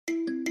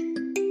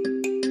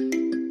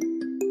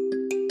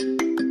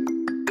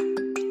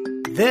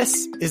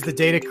This is the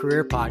Data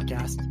Career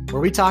Podcast,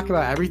 where we talk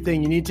about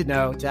everything you need to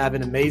know to have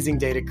an amazing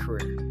data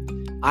career.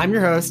 I'm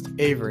your host,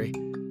 Avery,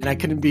 and I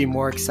couldn't be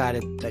more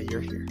excited that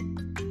you're here.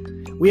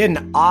 We had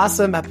an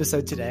awesome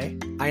episode today.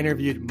 I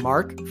interviewed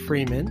Mark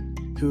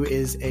Freeman, who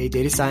is a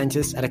data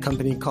scientist at a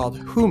company called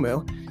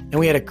Humu, and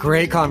we had a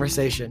great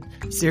conversation.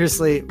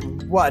 Seriously,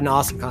 what an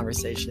awesome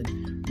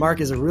conversation.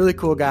 Mark is a really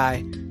cool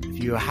guy.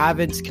 If you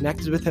haven't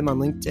connected with him on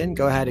LinkedIn,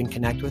 go ahead and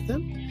connect with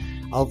him.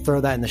 I'll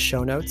throw that in the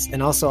show notes.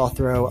 And also I'll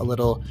throw a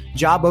little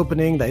job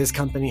opening that his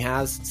company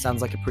has.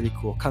 Sounds like a pretty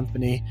cool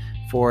company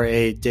for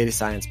a data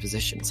science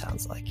position,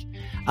 sounds like.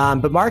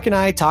 But Mark and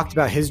I talked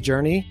about his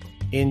journey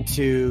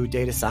into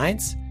data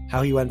science,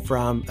 how he went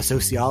from a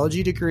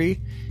sociology degree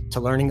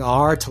to learning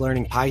R to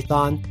learning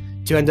Python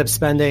to end up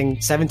spending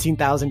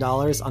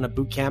 $17,000 on a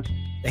boot camp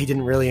that he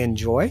didn't really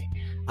enjoy.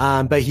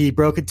 But he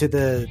broke into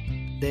the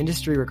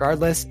industry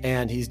regardless,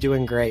 and he's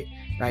doing great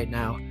right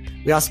now.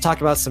 We also talked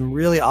about some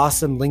really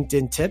awesome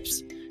LinkedIn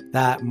tips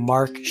that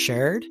Mark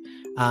shared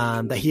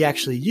that he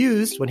actually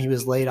used when he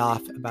was laid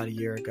off about a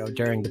year ago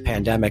during the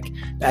pandemic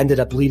that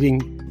ended up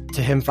leading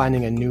to him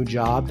finding a new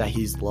job that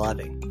he's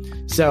loving.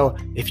 So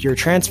if you're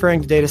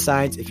transferring to data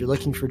science, if you're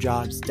looking for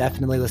jobs,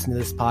 definitely listen to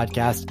this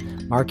podcast.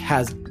 Mark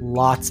has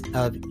lots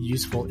of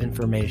useful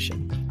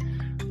information.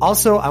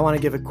 Also, I want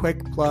to give a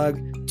quick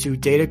plug to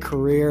Data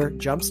Career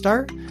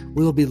Jumpstart.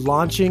 We will be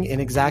launching in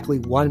exactly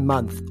 1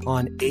 month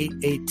on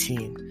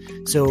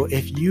 8/18. So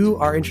if you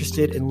are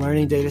interested in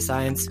learning data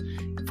science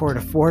for an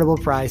affordable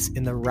price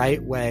in the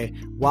right way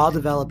while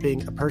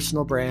developing a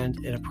personal brand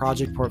and a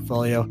project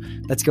portfolio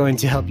that's going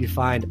to help you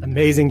find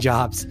amazing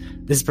jobs,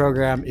 this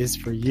program is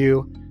for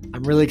you.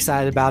 I'm really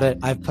excited about it.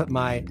 I've put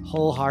my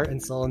whole heart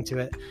and soul into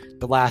it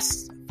the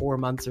last 4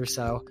 months or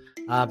so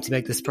to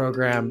make this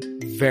program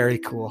very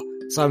cool.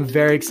 So I'm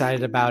very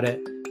excited about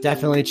it.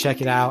 Definitely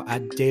check it out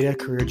at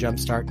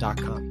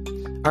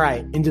datacareerjumpstart.com. All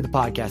right, into the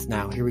podcast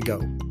now. Here we go.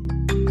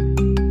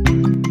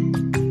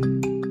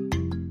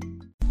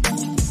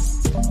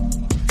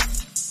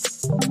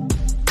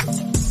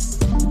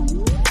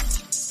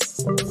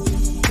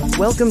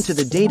 Welcome to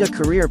the Data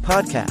Career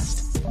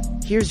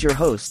Podcast. Here's your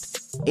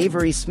host,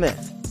 Avery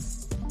Smith.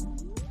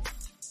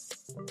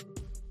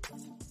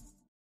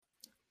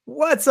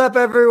 What's up,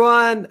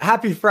 everyone?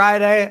 Happy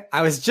Friday.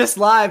 I was just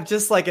live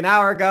just like an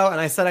hour ago, and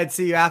I said I'd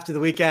see you after the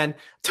weekend.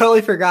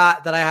 Totally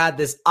forgot that I had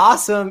this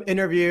awesome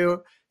interview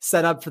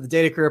set up for the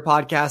Data Career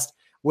Podcast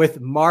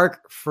with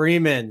Mark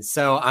Freeman.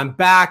 So I'm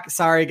back.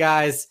 Sorry,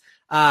 guys.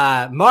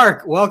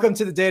 Mark, welcome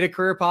to the Data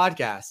Career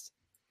Podcast.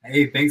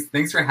 Hey,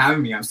 thanks for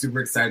having me. I'm super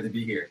excited to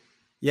be here.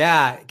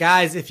 Yeah,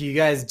 guys, if you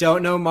guys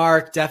don't know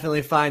Mark,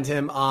 definitely find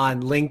him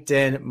on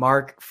LinkedIn,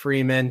 Mark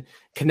Freeman.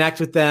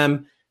 Connect with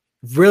them.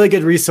 Really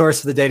good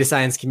resource for the data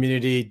science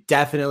community.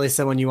 Definitely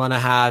someone you want to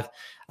have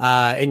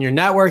in your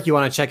network. You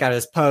want to check out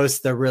his posts.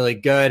 They're really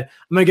good.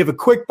 I'm going to give a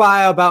quick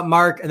bio about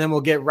Mark, and then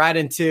we'll get right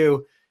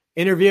into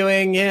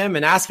interviewing him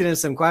and asking him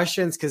some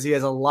questions because he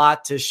has a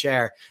lot to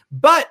share.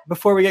 But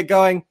before we get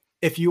going,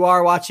 if you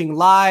are watching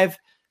live,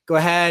 go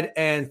ahead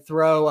and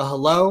throw a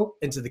hello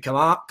into the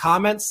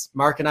comments.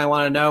 Mark and I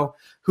want to know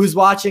who's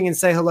watching and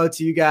say hello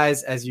to you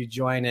guys as you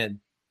join in.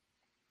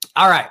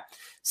 All right.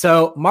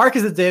 So Mark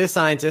is a data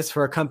scientist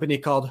for a company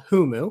called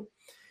Humu.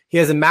 He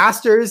has a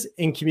master's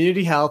in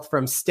community health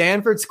from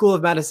Stanford School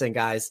of Medicine,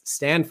 guys.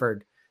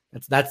 Stanford.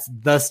 That's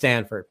the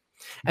Stanford.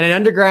 And an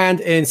undergrad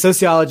in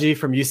sociology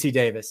from UC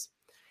Davis.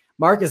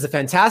 Mark is a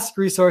fantastic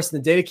resource in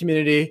the data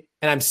community,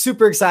 and I'm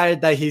super excited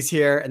that he's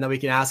here and that we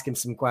can ask him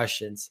some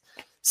questions.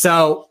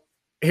 So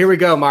here we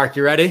go, Mark.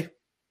 You ready?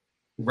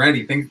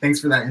 Ready. Thanks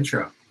for that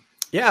intro.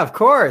 Yeah, of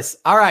course.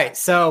 All right.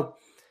 So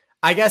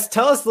I guess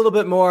tell us a little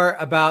bit more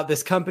about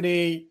this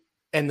company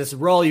and this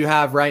role you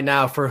have right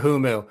now for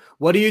Humu.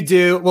 What do you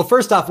do? Well,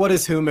 first off, what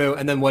is Humu?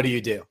 And then what do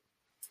you do?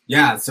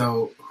 Yeah,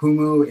 so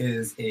Humu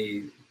is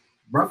a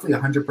roughly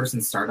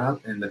 100-person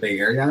startup in the Bay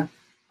Area.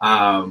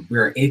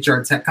 We're an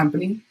HR tech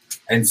company.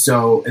 And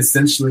so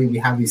essentially we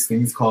have these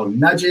things called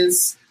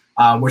nudges,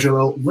 which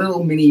are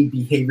little mini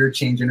behavior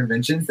change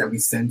interventions that we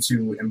send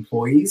to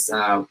employees,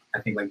 I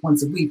think like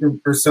once a week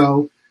or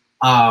so.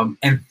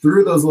 And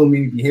through those little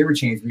mini behavior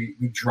change, we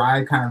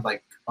drive kind of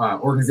like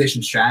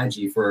organization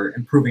strategy for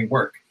improving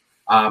work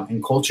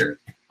and culture.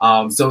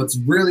 So it's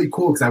really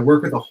cool because I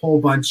work with a whole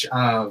bunch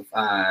of,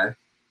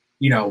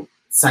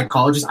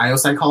 psychologists, IO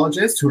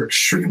psychologists who are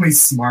extremely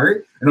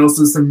smart and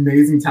also some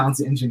amazing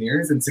talented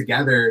engineers. And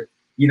together,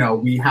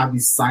 we have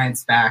these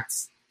science-backed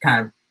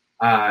kind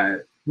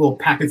of little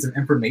packets of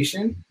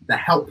information that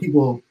help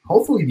people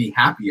hopefully be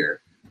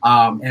happier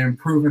and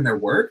improve in their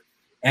work.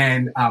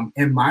 And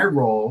in my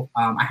role,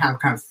 I have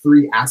kind of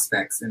 3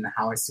 aspects in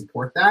how I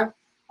support that.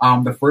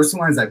 The first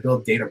one is I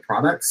build data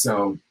products.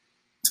 So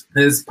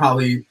this is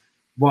probably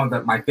one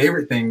of my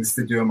favorite things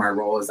to do in my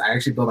role is I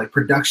actually build like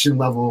production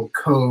level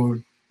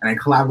code, and I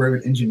collaborate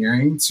with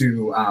engineering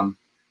to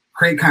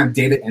create kind of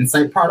data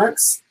insight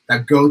products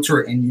that go to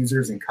our end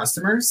users and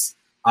customers.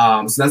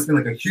 So that's been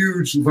like a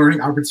huge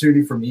learning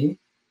opportunity for me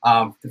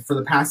for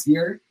the past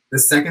year. The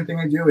second thing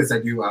I do is I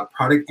do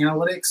product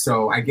analytics.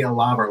 So I get a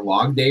lot of our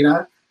log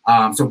data.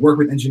 So work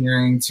with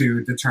engineering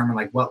to determine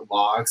like what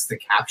logs to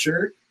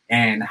capture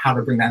and how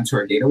to bring that into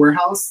our data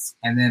warehouse.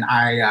 And then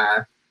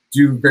I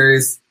do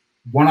various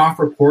one-off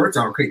reports.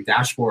 I'll create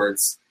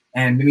dashboards,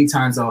 and many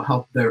times I'll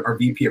help our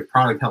VP of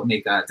product help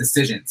make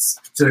decisions.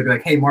 So they'll be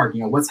like, "Hey, Mark,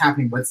 what's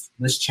happening? What's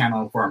this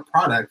channel for our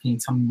product? Can you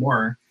tell me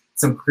more?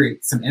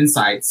 Create some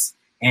insights,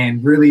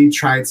 and really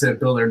try to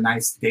build a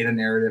nice data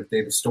narrative,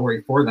 data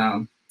story for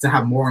them to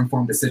have more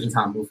informed decisions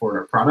how to move forward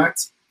our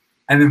product."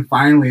 And then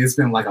finally, it's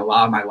been like a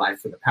lot of my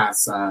life for the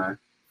past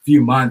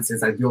few months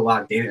is I do a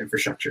lot of data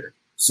infrastructure.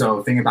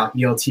 So think about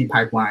ELT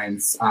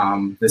pipelines,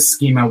 the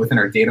schema within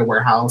our data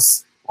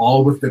warehouse,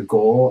 all with the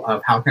goal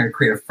of how can I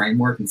create a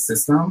framework and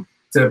system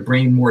to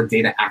bring more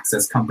data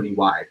access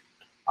company-wide.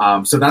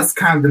 So that's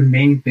kind of the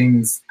main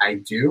things I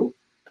do.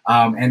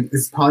 And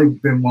it's probably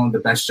been one of the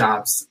best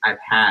jobs I've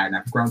had. And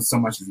I've grown so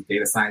much as a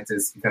data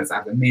scientist because I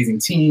have an amazing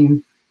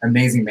team,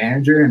 amazing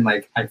manager, and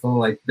like I feel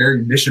like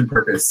very mission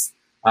purpose.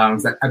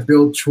 That I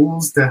build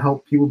tools to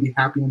help people be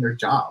happy in their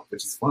job,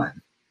 which is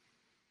fun.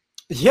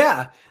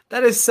 Yeah,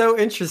 that is so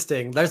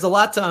interesting. There's a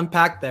lot to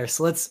unpack there.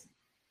 So let's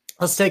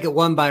take it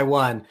one by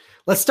one.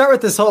 Let's start with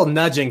this whole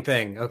nudging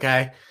thing,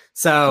 okay?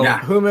 So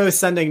Humu is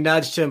sending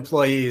nudge to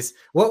employees.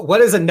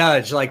 What is a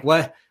nudge? Like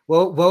what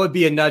would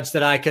be a nudge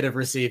that I could have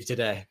received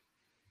today?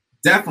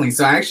 Definitely.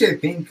 So I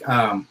think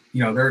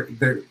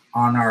they're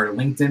on our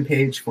LinkedIn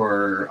page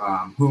for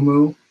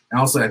Humu, and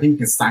also I think you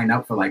can sign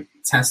up for like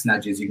test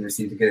nudges you can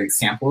receive to get an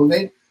example of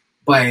it.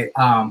 But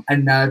a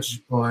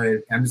nudge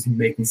would, I'm just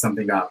making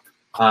something up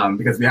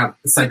because we have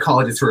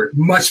psychologists who are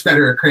much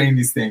better at creating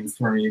these things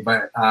for me.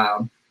 But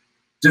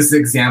just an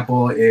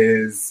example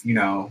is,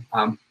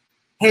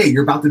 hey,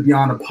 you're about to be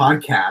on a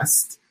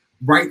podcast.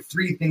 Write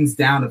 3 things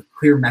down of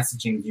clear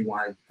messaging you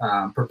want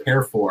to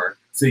prepare for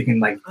so you can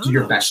do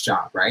your best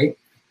job, right?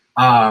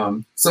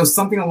 So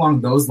something along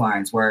those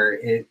lines where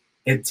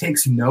it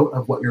takes note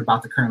of what you're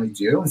about to currently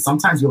do. And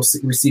sometimes you'll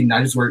receive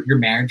nudges where your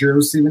manager will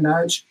receive a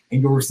nudge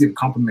and you'll receive a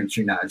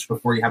complimentary nudge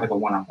before you have a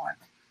one-on-one.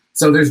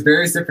 So there's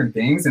various different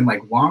things. And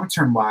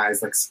long-term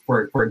wise,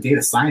 for a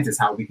data scientist,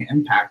 how we can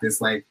impact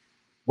is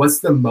what's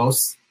the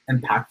most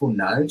impactful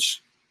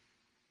nudge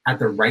at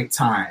the right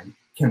time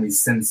can we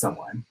send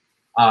someone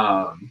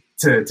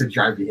to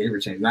drive behavior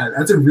change?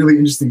 That's a really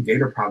interesting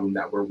data problem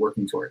that we're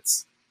working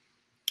towards.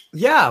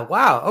 Yeah.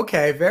 Wow.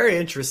 Okay. Very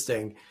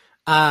interesting.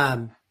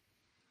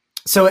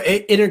 So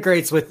it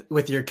integrates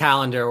with your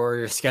calendar or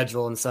your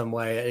schedule in some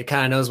way. It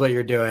kind of knows what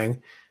you're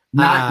doing.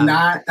 That's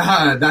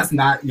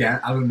not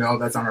yet. I don't know if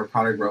that's on our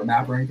product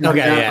roadmap or anything like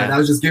that, but I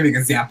was just giving an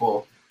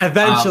example.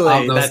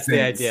 Eventually, that's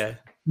the idea.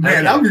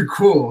 Man, that would be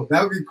cool.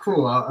 That would be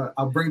cool.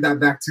 I'll bring that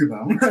back to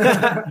them.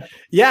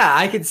 Yeah,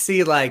 I could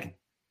see that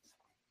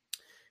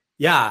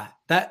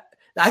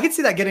I could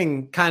see that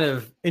getting kind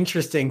of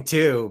interesting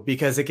too,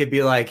 because it could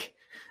be like,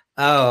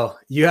 oh,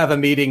 you have a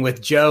meeting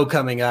with Joe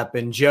coming up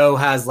and Joe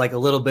has a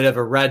little bit of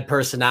a red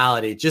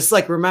personality. Just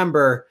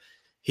remember,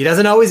 he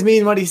doesn't always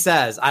mean what he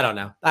says. I don't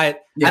know. I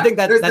think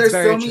that's there's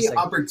very so interesting. many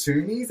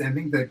opportunities. I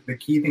think that the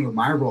key thing with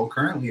my role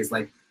currently is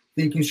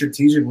thinking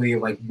strategically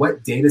of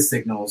what data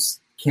signals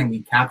can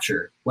we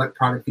capture? What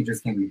product features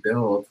can we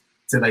build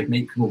to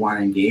make people want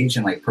to engage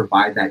and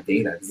provide that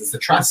data? Because it's a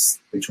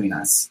trust between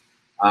us.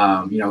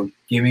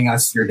 Giving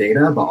us your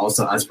data, but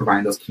also us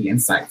providing those key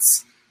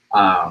insights.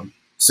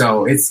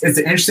 So it's an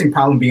interesting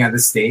problem being at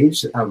this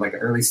stage of an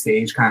early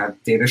stage kind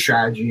of data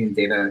strategy and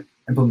data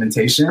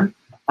implementation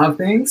of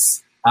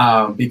things.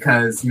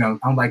 Because,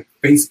 unlike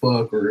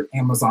Facebook or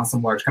Amazon,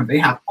 some large company,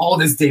 they have all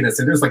this data.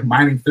 So there's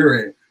mining through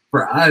it.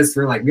 For us,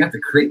 we're we have to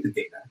create the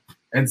data.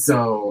 And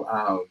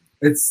so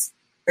it's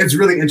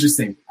really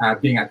interesting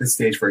being at this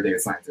stage for a data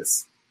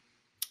scientist.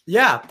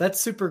 Yeah,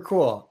 that's super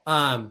cool.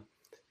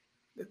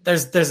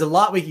 There's a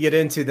lot we can get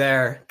into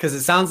there because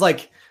it sounds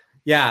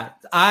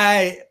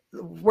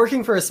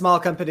working for a small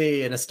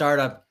company in a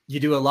startup, you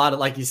do a lot of,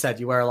 like you said,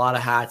 you wear a lot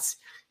of hats,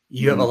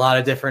 you have a lot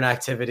of different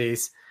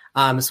activities.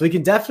 So we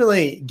can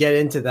definitely get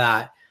into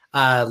that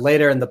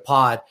later in the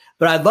pod,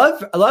 but I'd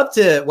love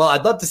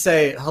to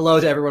say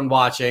hello to everyone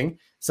watching.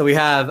 So we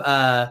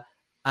have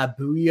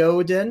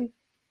Abuyodin.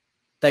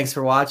 Thanks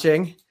for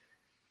watching.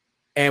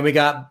 And we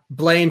got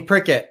Blaine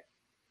Prickett.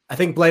 I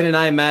think Blaine and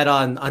I met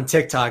on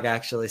TikTok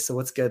actually. So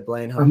what's good,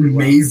 Blaine? Hope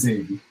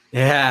amazing.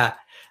 Yeah,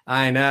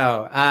 I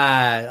know.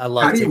 I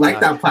love How do you TikTok. like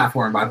that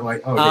platform, by the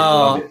way? Oh,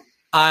 love it.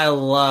 I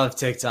love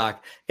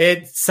TikTok.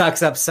 It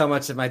sucks up so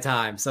much of my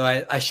time. So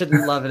I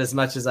shouldn't love it as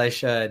much as I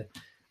should.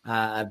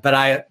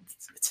 But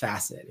it's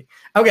fascinating.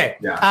 Okay.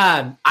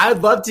 Yeah. I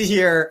would love to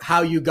hear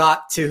how you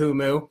got to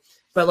Humu,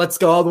 but let's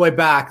go all the way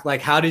back.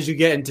 How did you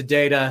get into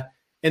data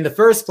in the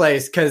first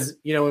place? Because,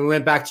 when we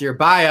went back to your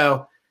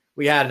bio,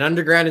 we had an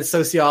undergrad in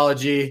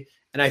sociology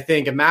and I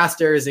think a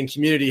master's in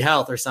community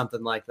health or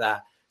something like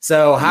that.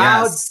 So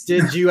how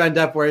did you end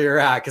up where you're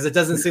at? Because it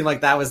doesn't seem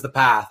like that was the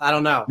path. I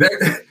don't know.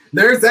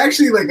 There's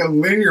actually a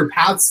linear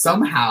path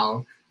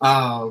somehow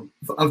of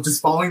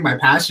just following my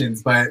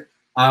passions. But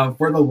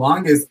For the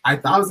longest, I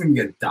thought I was going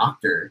to be a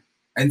doctor.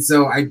 And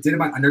so I did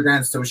my undergrad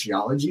in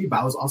sociology, but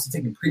I was also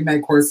taking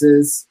pre-med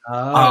courses.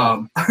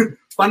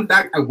 Fun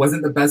fact, I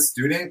wasn't the best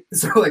student.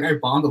 So like I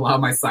bombed a lot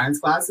of my science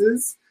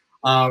classes.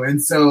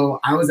 And so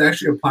I was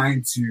actually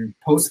applying to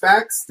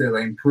postbacks to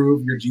like,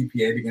 improve your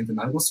GPA to get into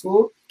medical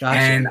school. Gotcha.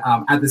 And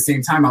at the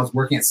same time, I was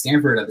working at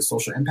Stanford at the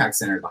Social Impact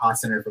Center, the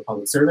Haas Center for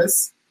Public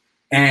Service.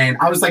 And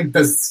I was like,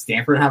 does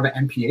Stanford have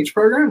an MPH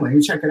program? Let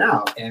me check it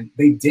out. And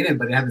they didn't,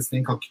 but they had this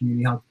thing called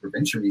Community Health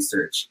Prevention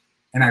Research.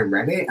 And I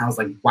read it and I was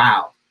like,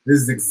 wow, this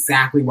is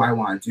exactly what I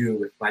want to do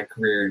with my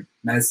career in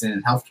medicine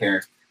and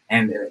healthcare.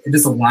 And it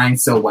just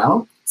aligned so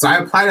well. So I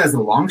applied as a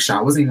long shot.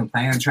 I wasn't even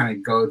planning on trying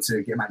to go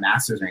to get my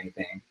master's or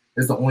anything.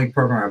 This is the only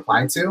program I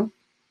applied to.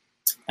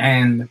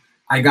 And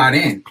I got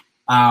in.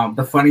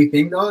 The funny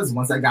thing, though, is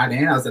once I got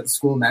in, I was at the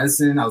School of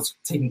Medicine. I was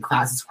taking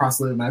classes across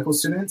the medical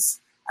students.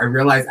 I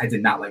realized I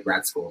did not like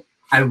grad school.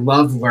 I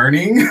loved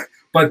learning,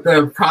 but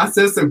the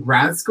process of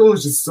grad school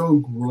is just so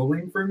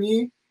grueling for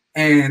me.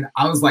 And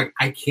I was like,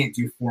 I can't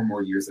do 4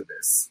 more years of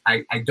this.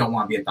 I don't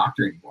want to be a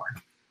doctor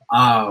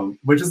anymore,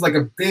 which is like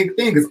a big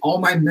thing because all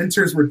my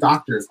mentors were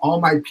doctors. All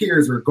my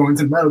peers were going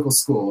to medical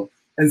school.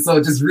 And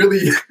so just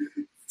really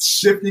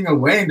shifting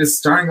away and just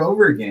starting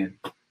over again.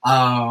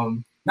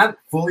 Not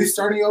fully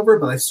starting over,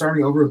 but like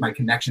starting over with my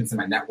connections and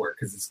my network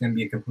because it's going to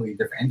be a completely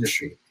different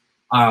industry.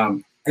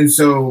 And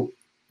so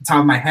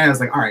top of my head, I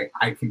was like, all right,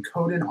 I can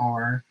code in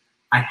R.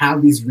 I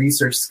have these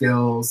research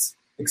skills,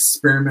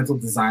 experimental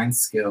design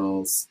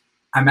skills.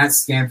 I'm at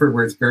Stanford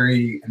where it's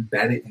very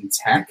embedded in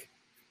tech.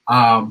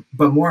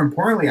 But more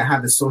importantly, I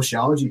have the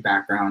sociology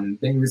background. And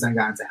the main reason I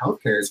got into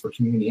healthcare is for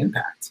community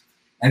impact.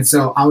 And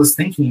so I was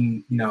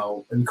thinking,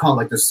 we call it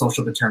like the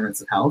social determinants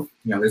of health.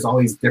 There's all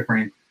these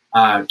different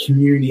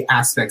community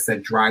aspects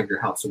that drive your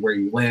health. So where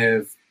you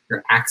live,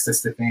 your access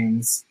to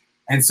things.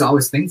 And so I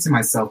was thinking to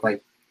myself,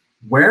 like,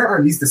 where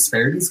are these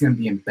disparities going to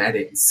be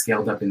embedded and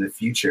scaled up in the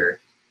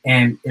future?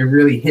 And it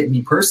really hit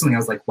me personally. I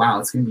was like, wow,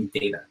 it's going to be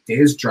data.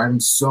 Data is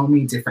driving so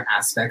many different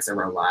aspects of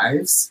our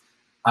lives.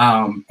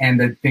 And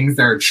the things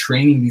that are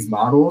training these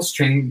models,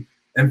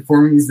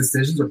 informing these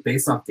decisions are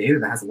based off data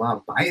that has a lot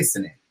of bias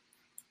in it.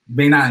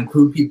 May not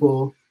include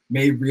people,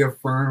 may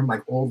reaffirm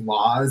like old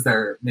laws that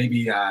are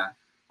maybe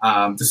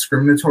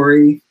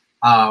discriminatory.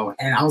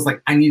 And I was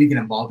like, I need to get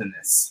involved in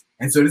this.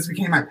 And so this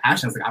became my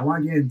passion. I was like, I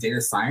want to get into data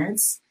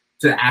science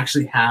to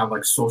actually have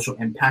like social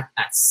impact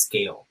at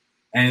scale.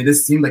 And it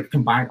just seemed like it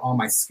combined all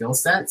my skill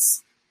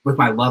sets with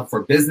my love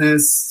for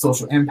business,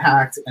 social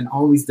impact, and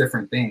all these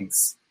different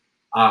things.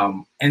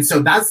 And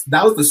so that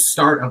was the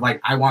start of like,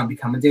 I want to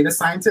become a data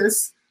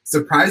scientist.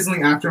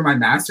 Surprisingly, after my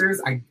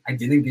master's, I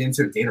didn't get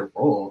into a data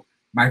role.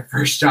 My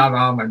first job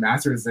out of my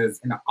master's is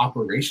in an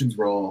operations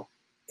role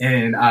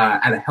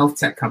at a health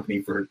tech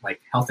company for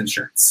like health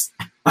insurance,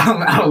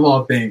 out of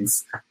all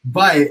things.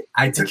 But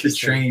I took the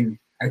train.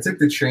 I took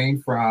the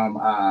train from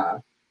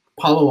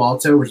Palo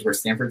Alto, which is where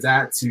Stanford's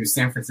at, to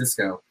San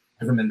Francisco,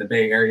 because I'm in the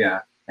Bay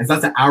Area. And so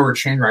that's an hour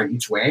train ride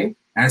each way.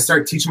 And I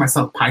started teaching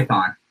myself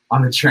Python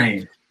on the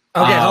train.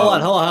 Okay, hold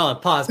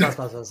on. Pause.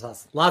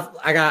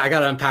 I got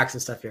to unpack some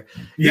stuff here.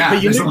 Yeah,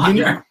 but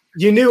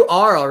you knew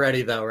R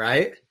already, though,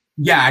 right?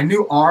 Yeah, I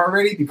knew R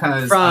already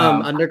because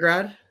from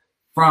undergrad,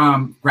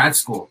 from grad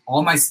school.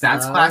 All my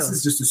stats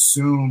classes just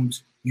assumed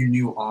you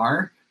knew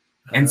R,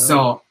 and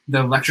so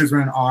the lectures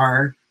were in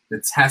R. The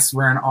tests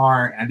were in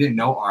R, and I didn't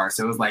know R.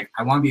 So it was like,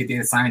 I want to be a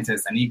data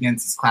scientist. I need to get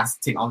into this class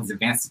to take all these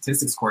advanced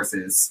statistics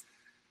courses.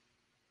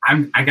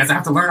 I guess I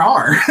have to learn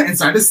R. And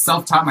so I just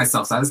self-taught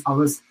myself. So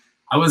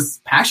I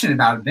was passionate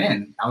about it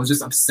then. I was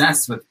just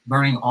obsessed with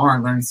learning R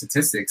and learning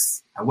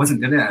statistics. I wasn't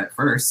good at it at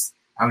first.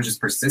 I was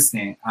just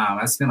persistent.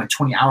 I spent like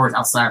 20 hours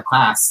outside of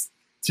class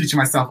teaching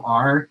myself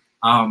R.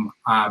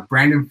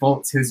 Brandon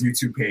Foltz, his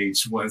YouTube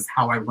page was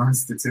how I learned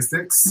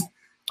statistics.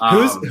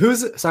 Who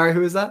is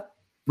that?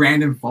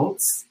 Brandon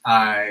Foltz.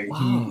 I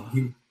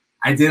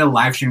did a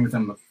live stream with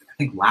him, I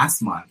think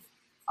last month.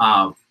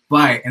 And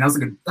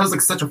that was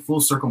like such a full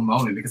circle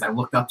moment because I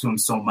looked up to him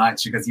so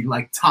much because he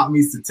like taught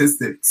me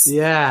statistics.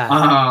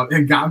 Yeah.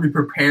 And got me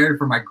prepared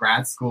for my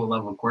grad school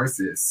level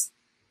courses.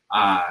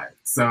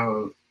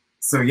 So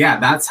yeah,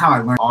 that's how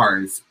I learned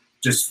R,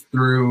 just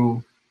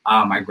through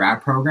my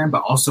grad program,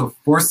 but also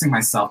forcing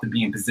myself to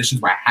be in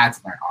positions where I had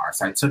to learn R.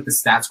 So I took the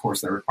stats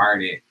course that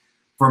required it.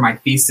 For my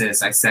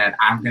thesis, I said,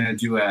 I'm going to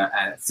do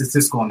a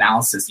statistical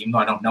analysis, even though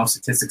I don't know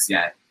statistics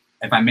yet.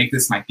 If I make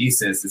this my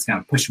thesis, it's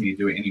going to push me to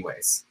do it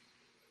anyways.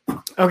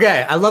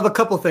 Okay. I love a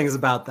couple things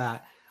about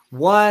that.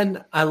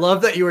 One, I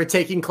love that you were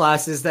taking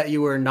classes that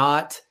you were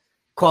not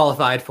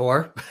qualified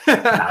for.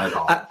 Not at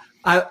all.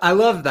 I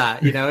love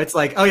that. It's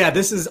like, oh yeah,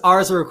 this is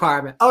R's a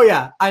requirement. Oh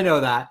yeah, I know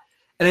that.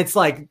 And it's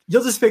like,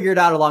 you'll just figure it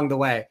out along the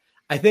way.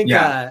 I think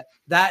that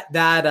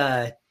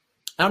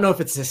I don't know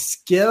if it's a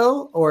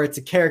skill or it's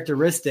a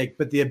characteristic,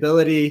 but the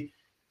ability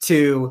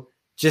to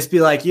just be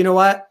like, you know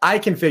what, I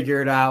can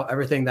figure it out,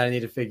 everything that I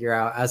need to figure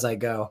out as I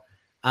go.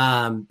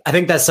 I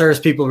think that serves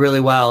people really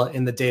well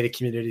in the data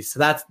community. So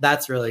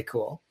that's really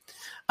cool.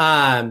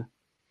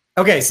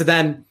 Okay. So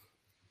then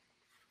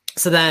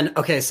So then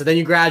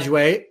you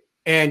graduate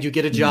and you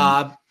get a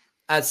job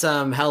at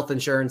some health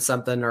insurance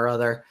something or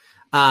other.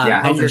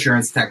 Health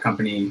insurance tech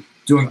company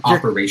doing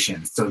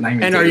operations. So not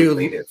even data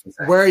related.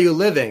 Where are you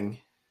living?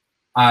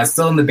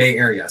 Still in the Bay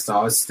Area. So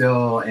I was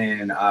still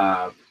in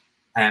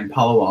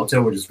Palo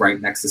Alto, which is right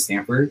next to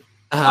Stanford.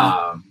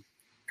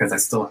 Because I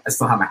still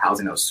have my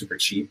housing that was super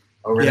cheap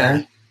over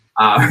there.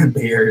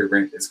 Bay Area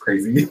rent is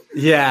crazy.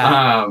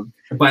 Yeah.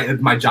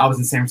 But my job was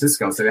in San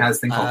Francisco, so it has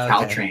this thing called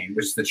Caltrain,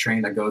 which is the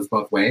train that goes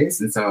both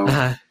ways. And so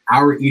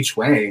hour each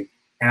way.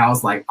 And I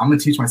was like, I'm going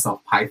to teach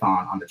myself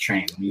Python on the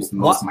train and use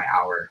most of my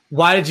hour.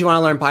 Why did you want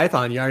to learn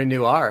Python? You already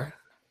knew R.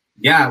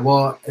 Yeah,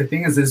 well, the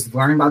thing is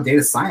learning about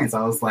data science.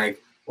 I was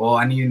like, well,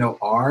 I need to know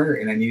R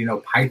and I need to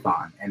know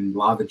Python. And a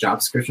lot of the job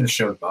descriptions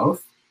showed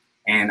both.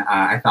 And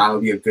I thought it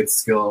would be a good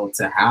skill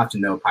to have to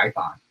know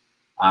Python,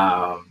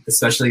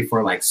 especially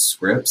for like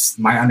scripts.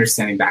 My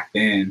understanding back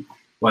then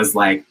was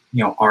like,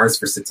 R is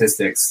for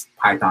statistics,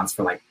 Python's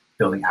for like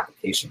building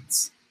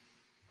applications.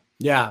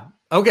 Yeah.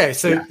 Okay.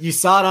 So you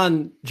saw it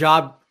on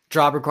job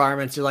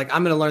requirements. You're like,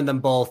 I'm going to learn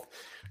them both.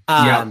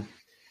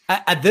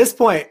 At this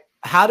point,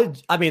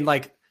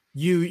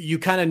 you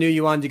kind of knew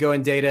you wanted to go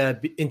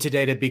into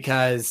data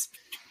because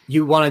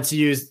you wanted to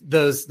use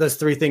those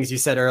three things you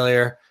said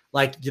earlier,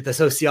 like the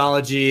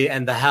sociology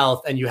and the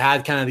health, and you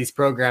had kind of these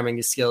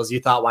programming skills. You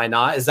thought, why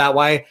not? Is that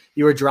why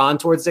you were drawn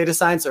towards data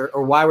science,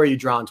 or why were you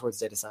drawn towards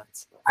data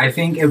science? I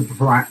think it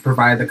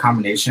provided the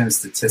combination of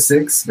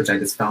statistics, which I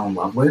just fell in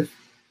love with,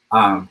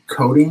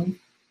 coding,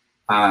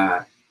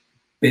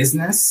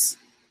 business,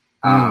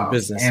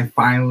 and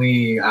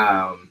finally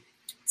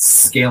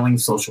scaling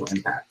social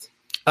impact.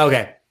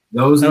 Okay.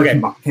 Those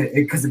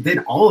because it did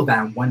all of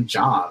that in one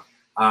job.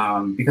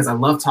 Because I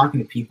love talking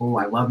to people,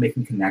 I love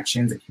making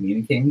connections and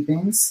communicating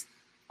things.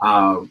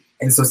 And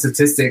so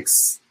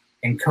statistics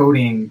and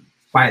coding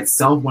by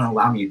itself wouldn't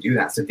allow me to do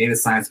that. So data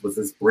science was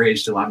this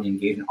bridge to allow me to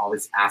engage in all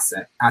these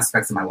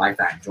aspects of my life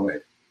that I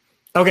enjoyed.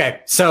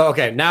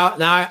 Now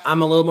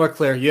I'm a little more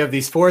clear. You have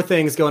these four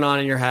things going on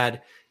in your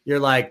head. You're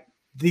like,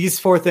 these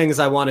four things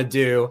I want to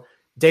do.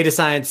 Data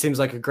science seems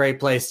like a great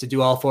place to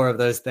do all four of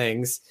those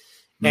things.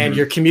 And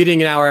you're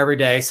commuting an hour every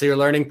day. So you're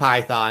learning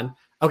Python.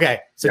 Okay.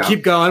 So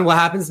keep going. What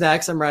happens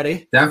next? I'm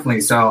ready.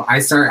 Definitely. So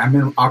I'm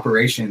in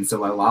operations.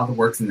 So a lot of the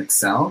work's in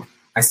Excel.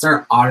 I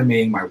started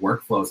automating my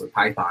workflows with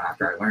Python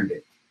after I learned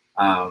it.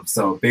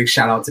 So big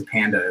shout out to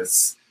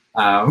Pandas.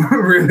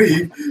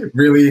 Really,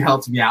 really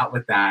helped me out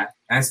with that.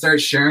 And I started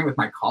sharing with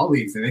my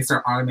colleagues and they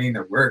start automating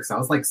their work. So I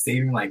was like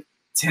saving like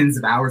tens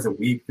of hours a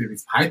week through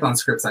these Python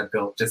scripts I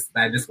built that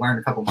I just learned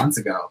a couple months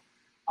ago.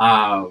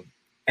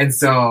 And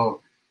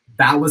so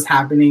that was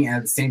happening. And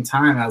at the same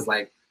time, I was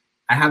like,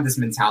 I have this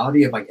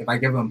mentality of like, if I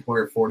give an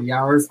employer 40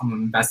 hours, I'm going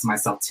to invest in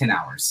myself 10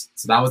 hours.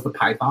 So that was the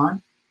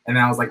Python. And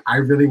then I was like, I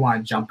really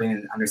want to jump in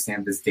and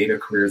understand this data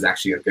career is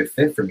actually a good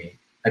fit for me.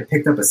 I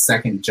picked up a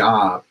second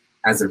job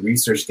as a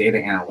research data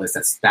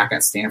analyst back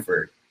at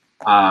Stanford.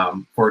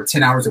 For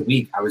 10 hours a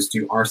week, I was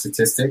do R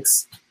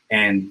statistics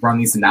and run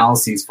these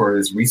analyses for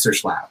this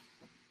research lab.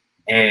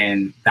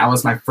 And that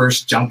was my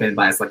first jump in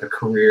as like a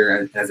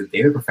career as a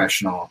data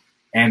professional.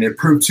 And it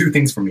proved two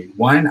things for me.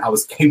 One, I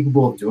was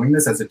capable of doing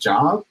this as a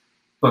job,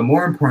 but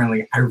more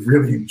importantly, I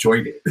really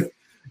enjoyed it.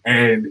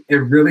 And it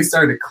really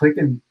started to click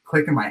in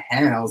my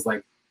head. I was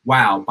like,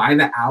 wow, by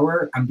the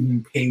hour, I'm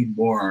being paid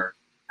more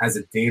as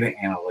a data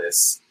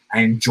analyst. I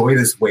enjoy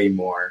this way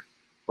more.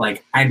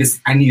 Like, I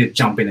need to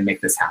jump in and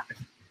make this happen.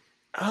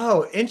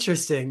 Oh,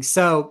 interesting.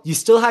 So you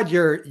still had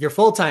your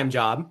full-time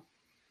job.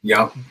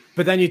 Yep.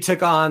 But then you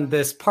took on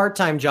this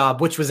part-time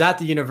job, which was at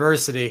the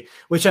university,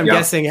 which I'm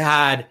guessing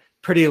had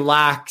pretty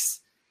lax,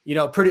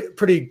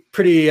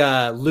 pretty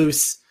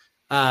loose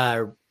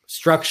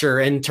structure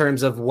in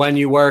terms of when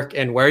you work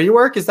and where you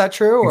work. Is that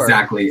true? Or?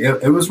 Exactly.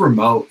 It was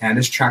remote and I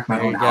just tracked my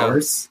own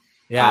hours.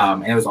 Yeah.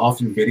 And it was all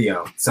through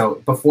video. So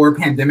before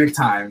pandemic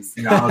times,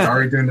 I was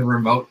already doing the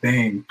remote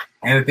thing.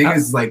 And the thing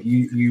is, like,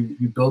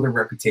 you build a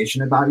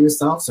reputation about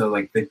yourself. So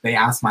like they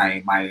asked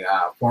my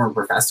former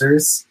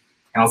professors,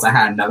 and also I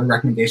had another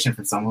recommendation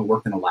from someone who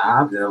worked in a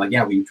lab. They're like,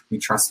 yeah, we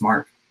trust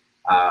Mark.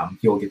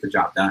 He will get the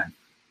job done.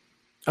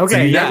 Okay.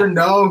 So you never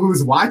know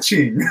who's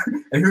watching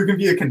and who can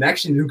be a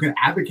connection, who can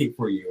advocate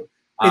for you.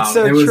 It's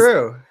so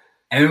true.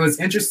 And it was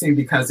interesting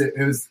because it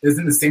was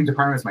in the same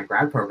department as my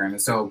grad program.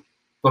 And so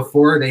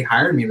before they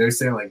hired me, they're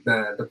saying like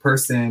the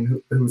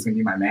person who was going to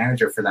be my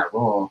manager for that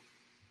role,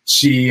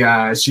 she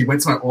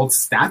went to my old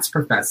stats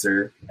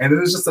professor, and it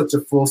was just such a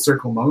full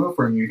circle moment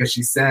for me because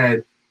she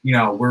said,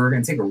 we're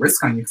going to take a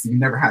risk on you because you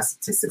never had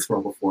statistics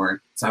role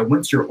before. So I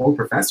went to your old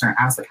professor and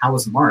asked, like, how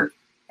was Mark?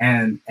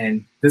 And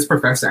this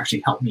professor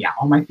actually helped me out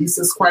on my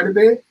thesis quite a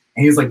bit.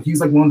 And he's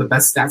like one of the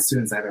best stats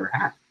students I've ever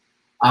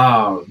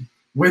had,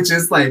 which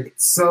is like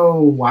so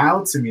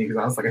wild to me because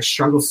I was like, I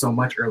struggled so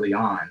much early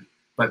on.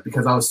 But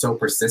because I was so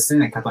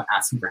persistent and kept on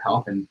asking for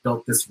help and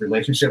built this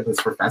relationship with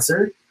this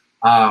professor,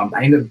 I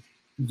ended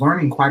up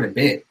learning quite a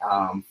bit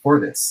for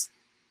this.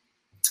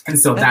 And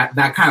so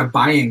that kind of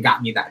buy-in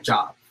got me that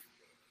job.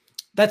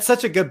 That's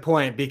such a good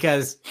point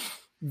because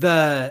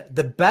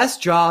the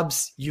best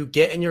jobs you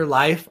get in your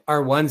life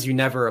are ones you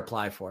never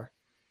apply for.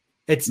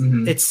 It's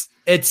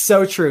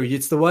so true.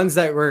 It's the ones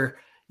that where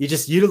you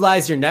just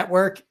utilize your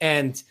network,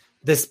 and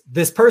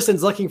this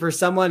person's looking for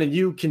someone and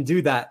you can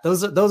do that.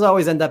 Those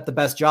always end up the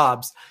best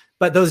jobs,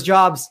 but those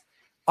jobs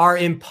are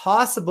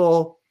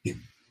impossible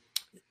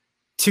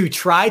to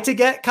try to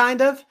get,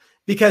 kind of,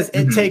 because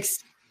it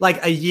takes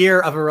like a year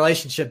of a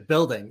relationship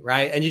building,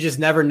 right? And you just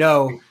never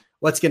know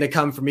what's going to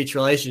come from each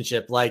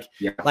relationship. Like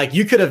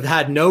you could have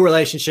had no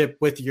relationship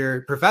with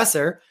your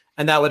professor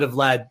and that would have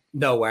led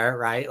nowhere,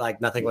 right?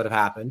 Like nothing would have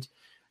happened.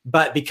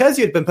 But because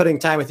you'd been putting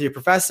time with your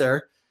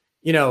professor,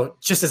 you know,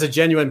 just as a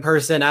genuine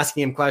person,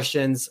 asking him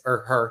questions,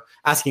 or her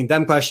asking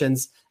them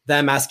questions,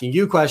 them asking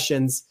you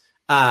questions,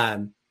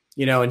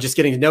 you know, and just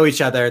getting to know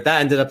each other, that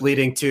ended up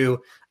leading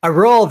to a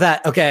role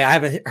that, okay, I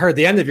haven't heard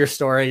the end of your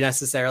story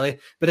necessarily,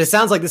 but it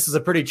sounds like this is a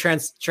pretty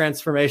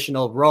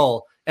transformational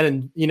role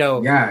and, you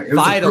know,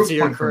 vital to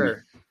your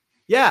career.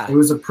 Yeah. It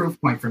was a proof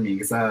point for me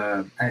because,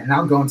 and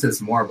I'll go into this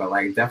more, but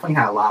like definitely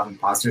had a lot of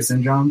imposter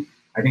syndrome.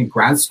 I think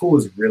grad school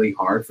was really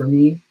hard for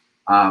me.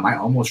 I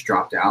almost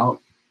dropped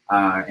out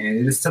and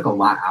it just took a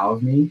lot out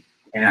of me.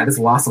 And I just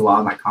lost a lot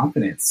of my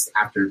confidence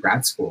after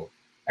grad school.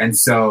 And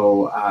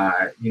so,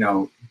 you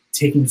know,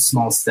 taking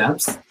small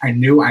steps, I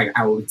knew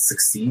I would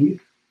succeed,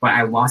 but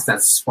I lost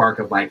that spark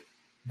of like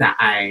that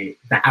I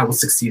will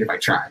succeed if I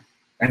try.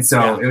 And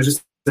so it was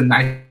just a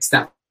nice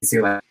step to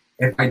say like,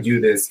 if I do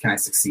this, can I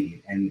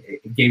succeed? And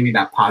it gave me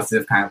that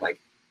positive kind of like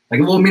a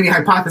little mini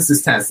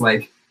hypothesis test.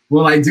 Like,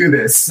 will I do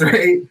this?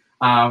 Right.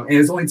 And it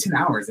was only 10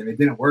 hours and it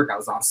didn't work. I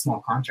was on a small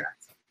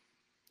contract.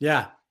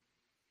 Yeah.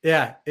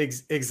 Yeah,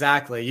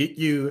 exactly.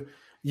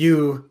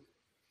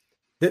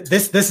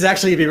 This is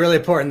actually be really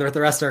important with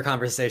the rest of our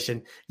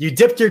conversation. You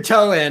dipped your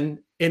toe in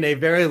a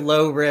very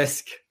low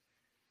risk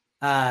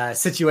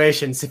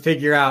situation to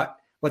figure out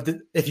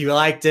if you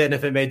liked it and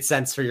if it made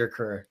sense for your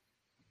career.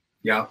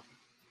 Yeah.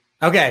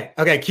 Okay.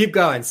 Keep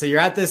going. So you're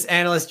at this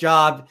analyst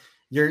job.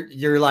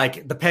 You're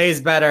like, the pay is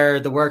better.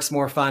 The work's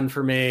more fun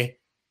for me.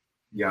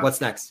 Yeah.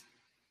 What's next?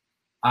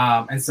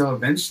 And so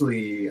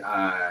eventually,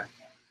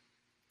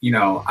 you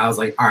know, I was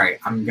like, all right,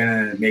 I'm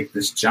going to make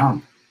this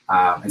jump.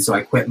 And so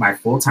I quit my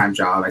full-time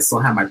job. I still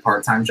had my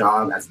part-time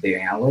job as a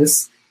data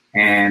analyst,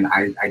 and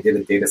I did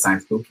a data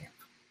science bootcamp.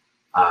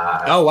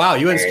 Oh, wow.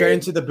 You went straight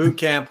into the boot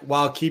camp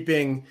while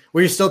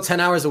were you still 10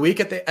 hours a week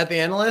at the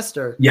analyst,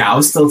 or? Yeah, I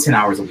was still 10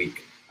 hours a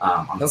week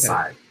on the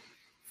side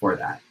for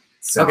that.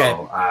 So,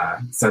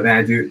 so then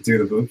I do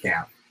the boot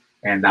camp,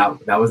 and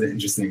that was an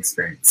interesting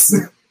experience.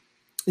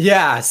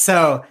 Yeah.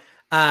 So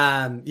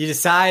you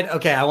decide,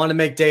 okay, I want to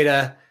make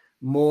data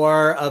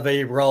more of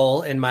a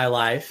role in my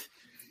life.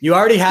 You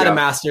already had a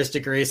master's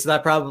degree, so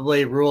that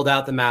probably ruled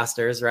out the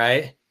master's,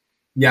 right?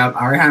 Yeah,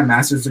 I already had a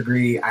master's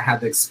degree. I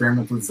had the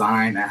experimental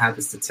design. I had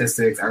the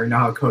statistics. I already know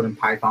how to code in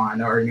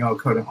Python. I already know how to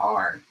code in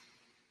R.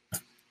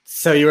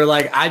 So you were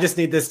like, I just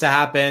need this to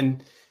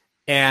happen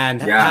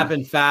and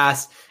happen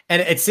fast.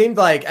 And it seemed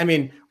like, I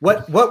mean,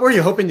 what were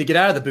you hoping to get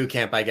out of the boot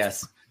camp, I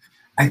guess?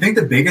 I think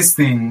the biggest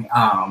thing,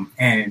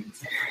 and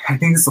I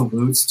think this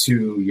alludes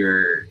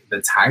to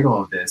the title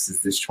of this,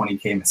 is this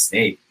 20K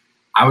mistake.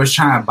 I was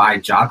trying to buy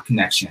job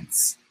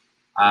connections,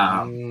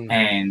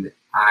 and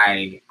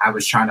I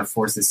was trying to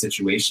force the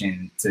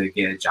situation to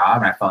get a job.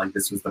 And I felt like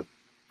this was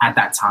at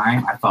that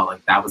time, I felt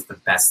like that was the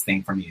best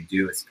thing for me to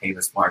do, is pay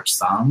this large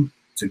sum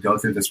to go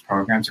through this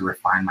program to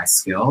refine my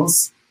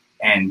skills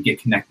and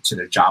get connected to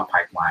the job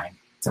pipeline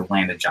to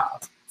land a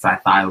job. So I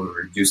thought it would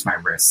reduce my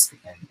risk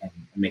in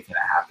making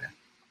that happen.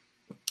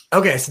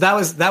 Okay. So that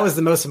was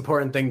the most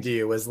important thing to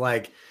you, was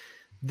like,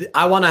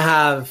 I want to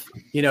have,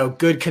 you know,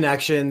 good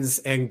connections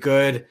and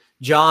good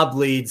job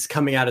leads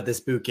coming out of this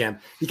boot camp,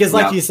 because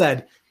like you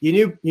said,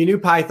 you knew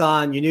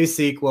Python, you knew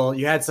SQL,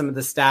 you had some of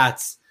the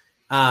stats.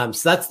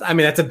 So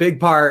that's a big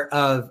part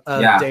of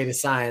data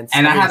science.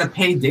 And I had a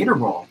paid data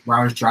role where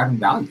I was driving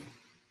value.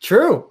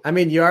 True. I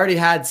mean, you already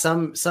had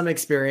some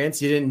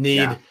experience. You didn't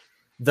need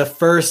the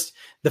first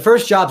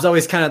job's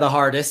always kind of the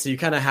hardest. So you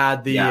kind of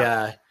had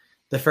the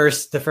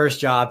first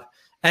job.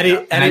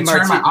 And I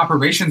turned my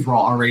operations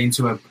role already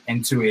into a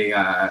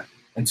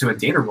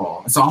data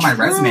role. So on my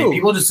resume,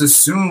 people just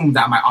assume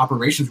that my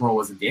operations role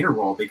was a data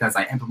role because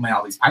I implement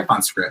all these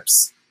Python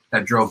scripts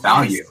that drove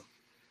value.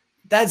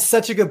 That's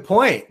such a good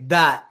point.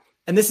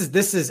 And this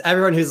is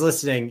everyone who's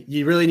listening,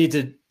 you really need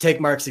to take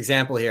Mark's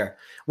example here.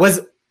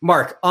 Was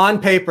Mark, on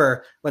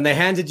paper, when they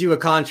handed you a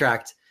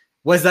contract,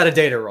 was that a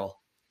data role?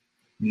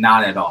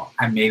 Not at all.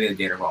 I made it a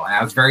data role, and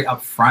I was very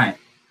upfront.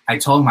 I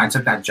told him I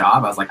took that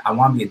job. I was like, I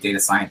want to be a data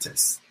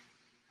scientist.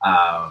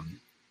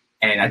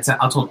 And I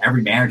told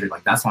every manager,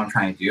 like, that's what I'm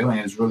trying to do. And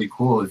it was really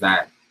cool is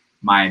that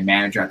my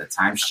manager at the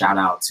time, shout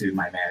out to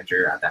my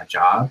manager at that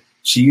job.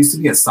 She used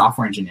to be a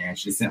software engineer, and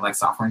she just didn't like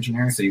software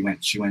engineering. So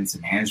she went into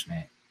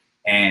management,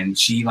 and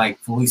she like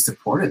fully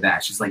supported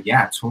that. She's like,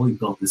 yeah, I totally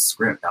built this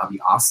script. That would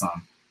be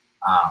awesome.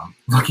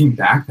 Looking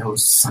back, that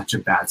was such a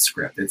bad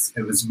script.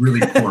 It was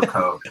really poor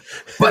code,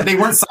 but they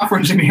weren't software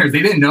engineers.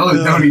 They didn't know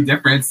any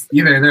difference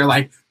either. They're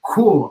like,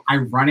 cool. I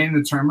run it in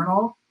the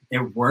terminal.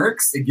 It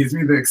works. It gives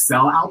me the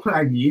Excel output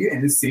I need,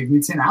 and it saved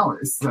me 10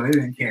 hours. So they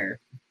didn't care.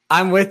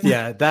 I'm with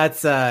you.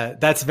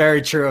 That's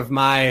very true of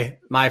my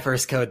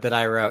first code that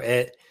I wrote.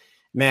 It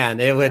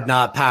would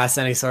not pass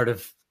any sort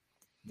of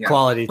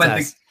quality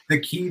test. The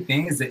key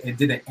thing is that it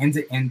did an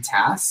end-to-end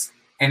task,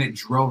 and it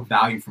drove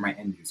value for my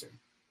end user.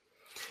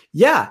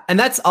 Yeah, and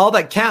that's all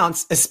that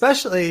counts,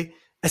 especially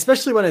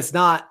when it's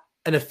not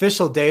an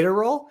official data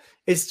role.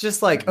 It's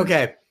just like,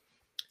 okay,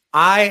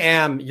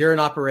 you're in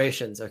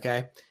operations,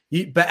 okay?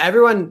 But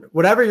everyone,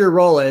 whatever your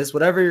role is,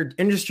 whatever your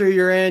industry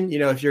you're in,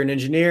 if you're an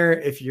engineer,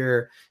 if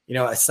you're,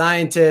 a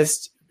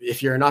scientist,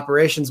 if you're in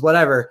operations,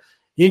 whatever,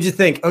 you need to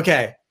think,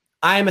 okay,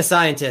 I am a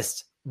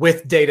scientist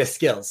with data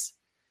skills.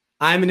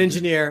 I'm an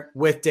engineer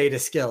with data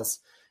skills.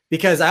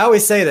 Because I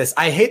always say this,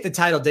 I hate the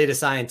title data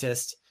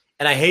scientist,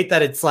 and I hate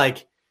that it's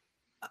like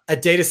a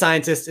data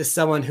scientist is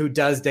someone who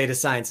does data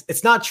science.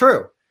 It's not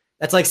true.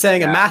 That's like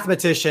saying a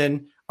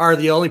mathematician are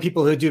the only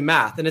people who do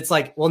math. And it's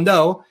like, well,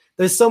 no,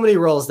 there's so many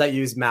roles that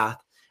use math,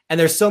 and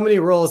there's so many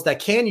roles that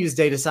can use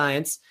data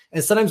science.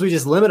 And sometimes we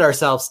just limit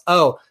ourselves.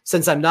 Oh,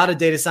 since I'm not a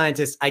data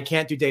scientist, I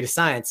can't do data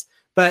science.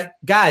 But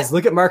guys,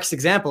 look at Mark's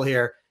example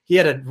here. He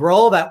had a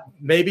role that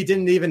maybe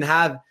didn't even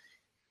have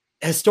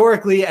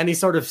historically any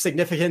sort of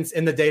significance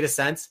in the data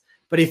sense,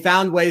 but he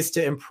found ways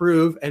to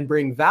improve and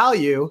bring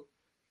value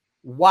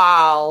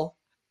while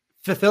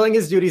fulfilling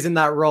his duties in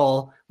that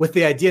role with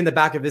the idea in the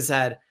back of his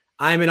head,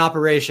 I'm in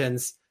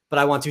operations, but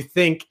I want to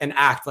think and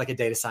act like a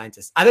data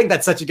scientist. I think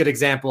that's such a good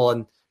example,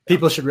 and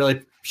people should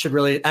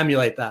really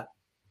emulate that.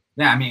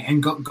 Yeah, I mean,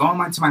 and go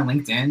on to my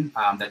LinkedIn,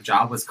 that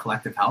job was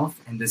collective health,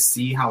 and to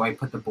see how I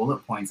put the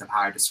bullet points of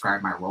how I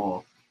describe my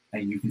role,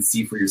 and you can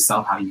see for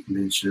yourself how you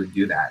can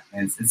do that.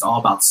 And it's all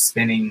about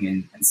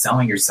spinning and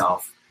selling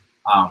yourself.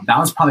 That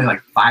was probably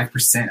like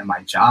 5% of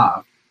my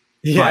job.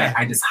 Yeah, but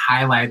I just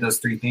highlighted those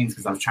 3 things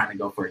because I was trying to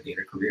go for a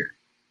data career.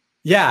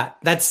 Yeah,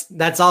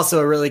 that's also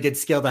a really good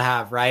skill to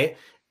have, right?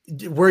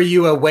 Were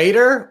you a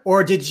waiter,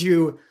 or did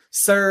you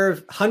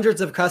serve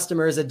hundreds of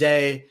customers a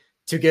day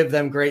to give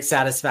them great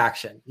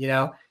satisfaction?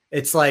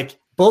 It's like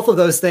both of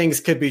those things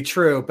could be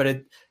true,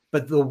 but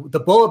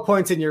the bullet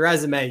points in your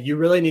resume, you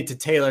really need to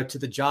tailor to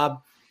the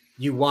job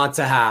you want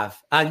to have.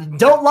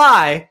 Don't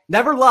lie,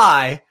 never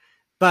lie,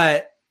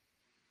 but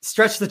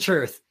stretch the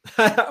truth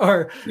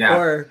or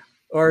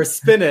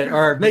spin it,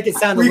 or make it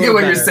sound a little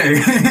better. We get what you're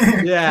saying.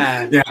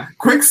 Yeah. Yeah.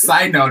 Quick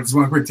side note, just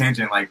one quick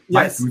tangent. Like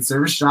my food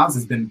service jobs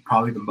has been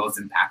probably the most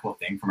impactful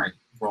thing for my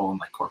role in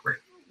like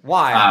corporate.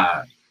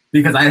 Why?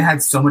 Because I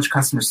had so much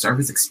customer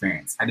service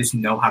experience. I just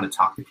know how to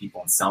talk to people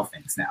and sell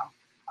things now.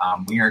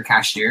 When you're a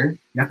cashier,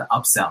 you have to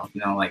upsell,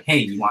 like, hey,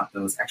 you want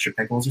those extra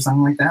pickles or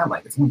something like that?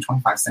 Like, it's only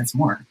 25 cents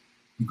more.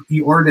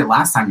 You ordered it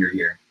last time you were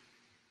here.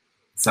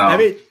 So, I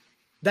mean,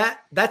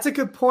 that's a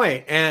good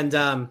point. And,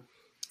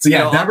 so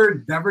yeah,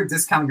 never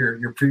discount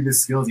your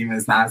previous skills, even if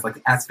it's not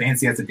as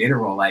fancy as a data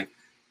role. Like,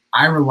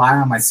 I rely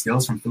on my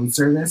skills from food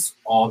service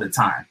all the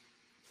time.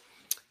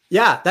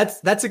 Yeah,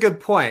 that's a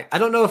good point. I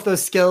don't know if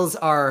those skills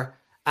are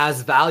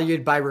as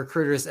valued by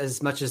recruiters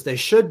as much as they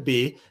should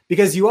be,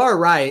 because you are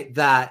right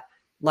that,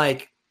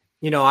 like,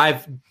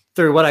 I've,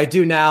 through what I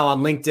do now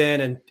on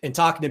LinkedIn and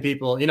talking to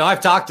people,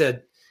 I've talked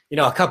to,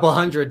 a couple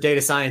hundred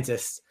data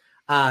scientists,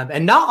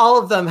 and not all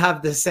of them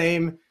have the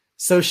same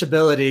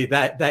sociability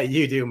that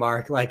you do,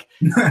 Mark. Like,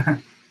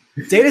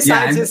 data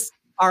scientists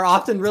are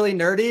often really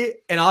nerdy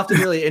and often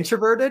really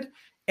introverted,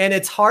 and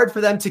it's hard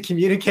for them to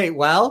communicate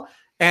well.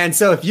 And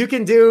so if you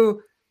can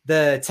do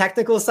the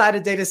technical side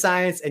of data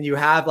science and you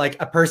have like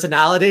a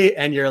personality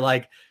and you're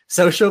like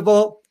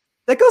sociable,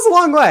 that goes a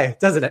long way,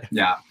 doesn't it?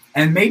 Yeah.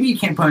 And maybe you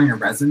can't put it on your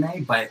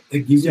resume, but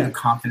it gives you the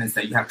confidence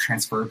that you have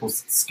transferable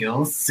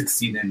skills to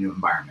succeed in a new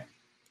environment.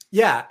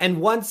 Yeah.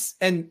 And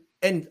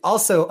and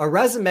also a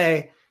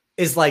resume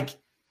is like,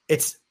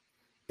 it's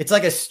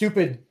like a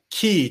stupid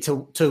key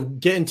to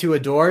get into a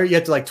door. You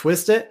have to like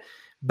twist it.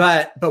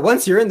 But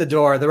once you're in the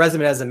door, the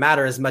resume doesn't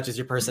matter as much as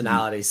your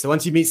personality. Mm-hmm. So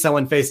once you meet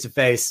someone face to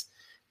face,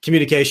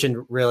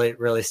 communication really,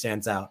 really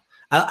stands out.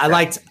 I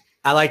liked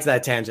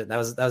that tangent. That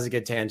was a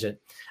good tangent.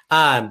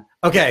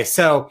 Okay.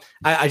 So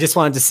I just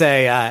wanted to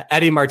say,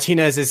 Eddie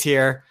Martinez is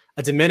here,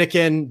 a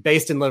Dominican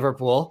based in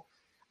Liverpool.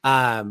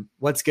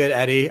 What's good,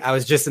 Eddie? I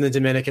was just in the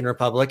Dominican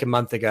Republic a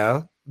month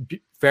ago.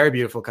 Very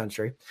beautiful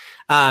country.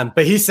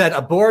 But he said,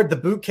 aboard the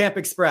Boot Camp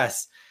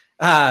Express.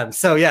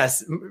 So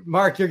yes,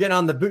 Mark, you're getting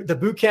on the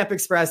Boot Camp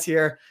Express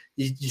here.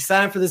 You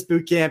sign up for this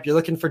boot camp. You're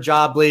looking for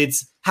job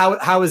leads.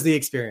 How was the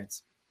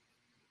experience?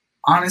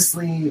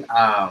 Honestly,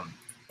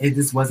 it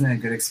just wasn't a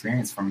good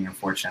experience for me,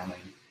 unfortunately.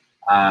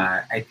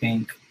 I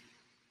think,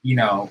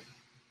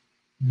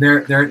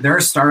 they're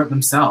a startup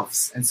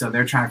themselves, and so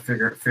they're trying to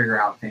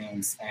figure out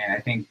things. And I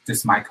think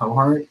just my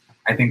cohort,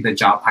 I think the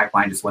job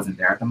pipeline just wasn't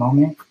there at the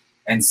moment.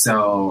 And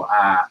so,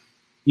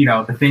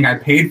 the thing I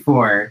paid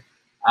for,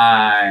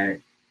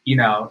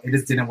 it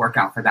just didn't work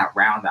out for that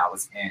round that I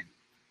was in.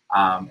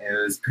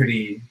 It was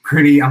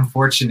pretty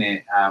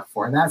unfortunate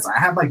for that. So I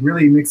have like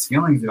really mixed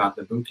feelings about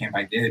the boot camp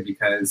I did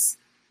because,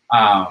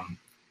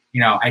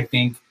 I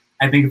think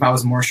I think if I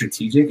was more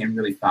strategic and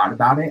really thought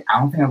about it, I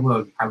don't think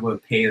I would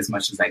have paid as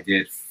much as I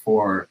did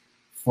for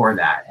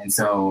that. And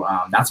so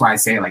that's why I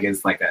say like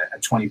it's like a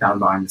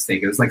 $20,000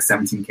 mistake. It was like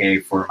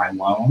 $17K for my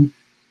loan,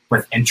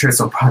 with interest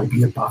will probably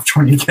be above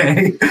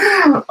 $20K.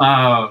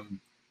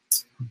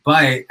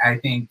 But I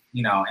think,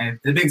 you know, and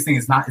the biggest thing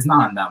is not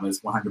on them,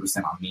 it's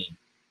 100% on me.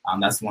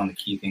 That's one of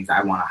the key things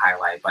I want to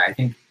highlight. But I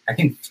think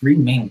three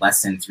main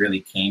lessons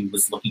really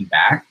was looking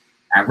back.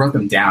 I wrote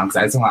them down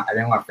because I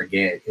didn't want to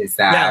forget. Is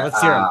that let's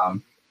hear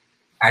them.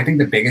 I think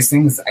the biggest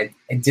thing is I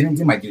didn't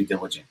do my due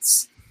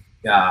diligence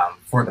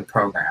for the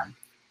program.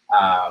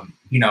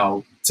 You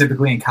know,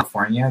 typically in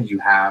California, you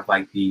have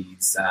like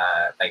these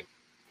like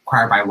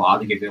required by law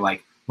to give you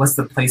like, what's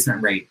the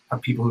placement rate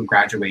of people who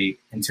graduate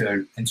into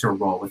a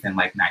role within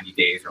like 90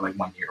 days or like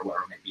 1 year or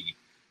whatever it may be.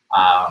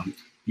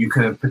 You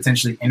could have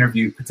potentially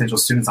interviewed potential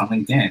students on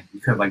LinkedIn. You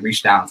could have like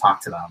reached out and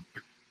talked to them.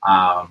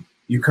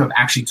 You could have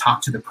actually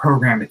talked to the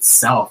program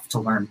itself to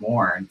learn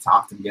more and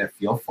talk to them, get a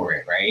feel for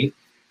it, right?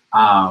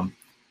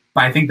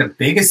 But I think the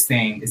biggest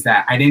thing is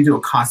that I didn't do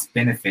a cost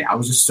benefit. I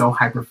was just so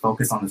hyper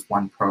focused on this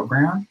one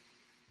program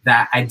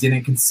that I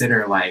didn't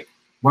consider like,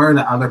 what are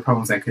the other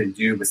programs I could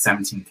do with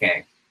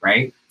 $17K,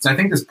 right? So I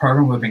think this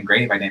program would have been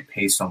great if I didn't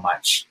pay so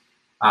much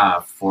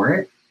for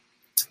it.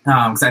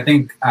 Because I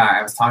think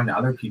I was talking to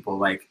other people,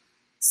 like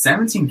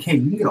 $17K, you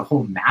can get a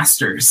whole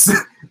master's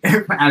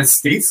at a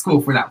state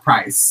school for that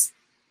price.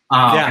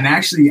 And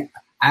I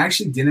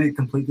actually didn't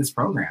complete this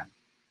program.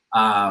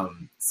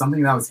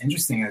 Something that was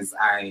interesting is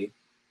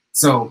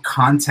so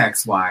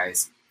context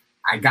wise,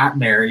 I got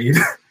married,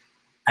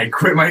 I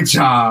quit my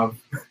job,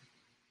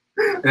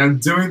 and I'm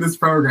doing this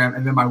program.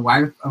 And then my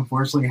wife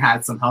unfortunately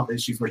had some health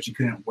issues where she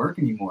couldn't work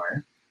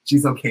anymore.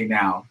 She's okay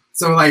now.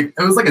 So like,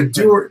 it was like a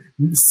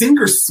sink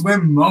or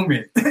swim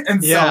moment.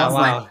 And so I was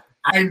like,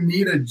 I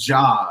need a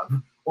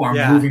job or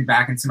I'm moving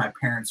back into my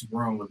parents'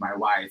 room with my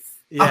wife.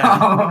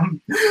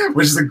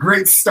 Which is a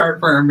great start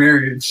for our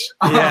marriage.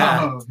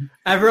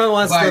 Everyone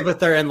wants to live with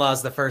their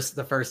in-laws the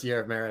first year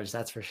of marriage,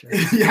 that's for sure.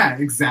 Yeah,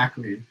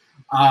 exactly.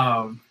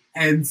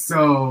 And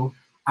so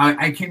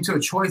I came to a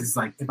choice. It's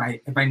like if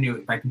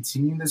I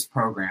continue this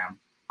program,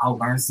 I'll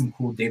learn some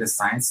cool data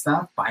science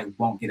stuff, but I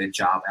won't get a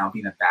job and I'll be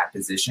in a bad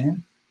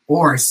position.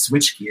 Or I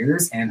switch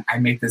gears and I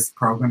make this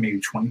program maybe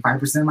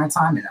 25% of my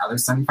time, and the other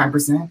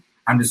 75%,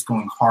 I'm just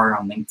going hard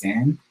on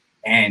LinkedIn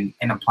and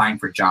applying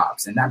for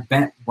jobs. And that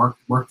bet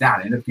worked out.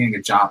 I ended up getting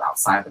a job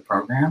outside of the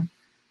program.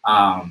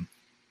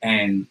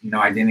 And you know,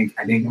 I didn't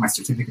get my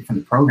certificate from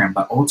the program,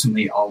 but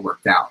ultimately it all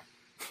worked out.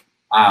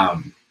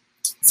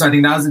 So I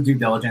think that was the due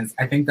diligence.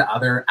 I think the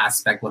other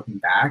aspect looking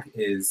back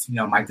is, you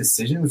know, my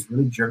decision was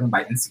really driven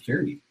by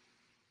insecurity.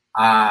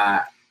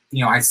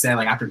 You know, I said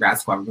like after grad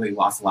school, I really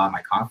lost a lot of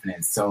my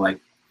confidence. So like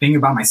thinking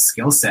about my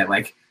skill set,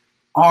 like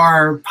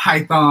R,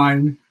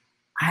 Python,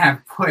 I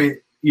have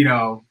put, you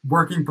know,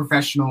 working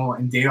professional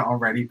in data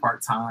already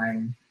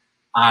part-time,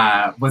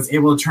 was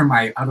able to turn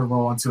my other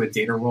role into a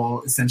data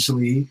role,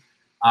 essentially,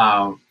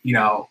 you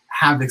know,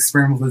 have the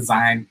experimental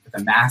design with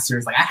a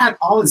master's. Like I had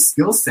all the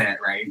skill set,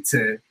 right,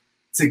 to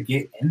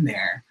get in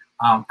there.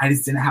 I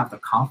just didn't have the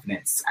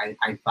confidence.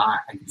 I thought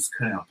I just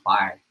couldn't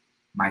apply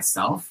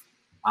myself.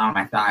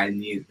 I thought I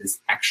needed this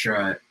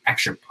extra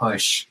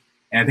push.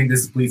 And I think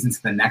this bleeds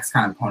into the next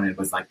kind of component,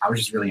 was like, I was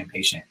just really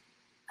impatient.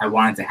 I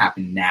wanted it to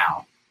happen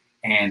now.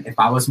 And if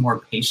I was more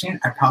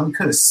patient, I probably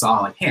could have saw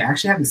like, hey, I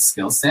actually have this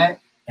skill set.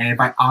 And if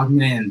I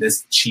augment it in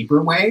this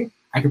cheaper way,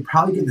 I could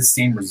probably get the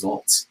same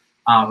results.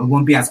 It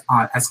wouldn't be as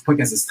quick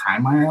as this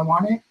timeline I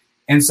wanted.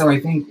 And so I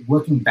think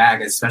looking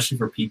back, especially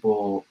for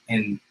people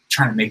in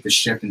trying to make the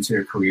shift into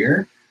their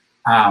career,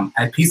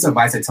 a piece of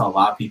advice I tell a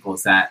lot of people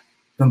is that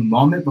the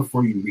moment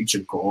before you reach a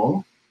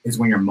goal is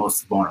when you're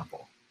most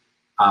vulnerable.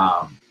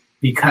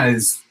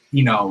 Because,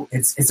 you know,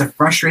 it's a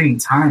frustrating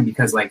time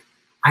because like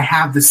I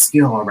have the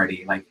skill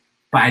already, like,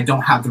 but I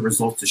don't have the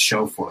results to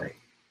show for it.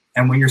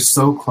 And when you're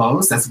so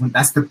close, that's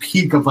the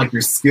peak of like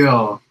your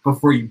skill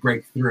before you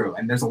break through.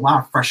 And there's a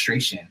lot of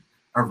frustration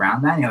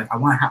around that. And you're like, I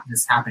want to have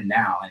this happen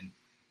now. And,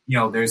 you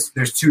know, there's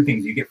two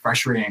things. You get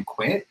frustrated and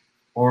quit,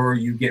 or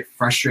you get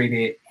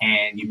frustrated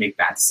and you make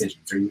bad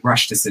decisions, or you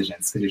rush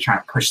decisions because you're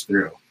trying to push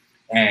through.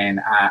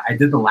 And I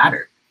did the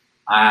latter.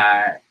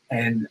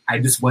 And I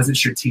just wasn't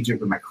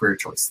strategic with my career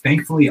choice.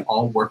 Thankfully, it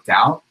all worked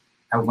out.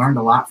 I learned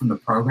a lot from the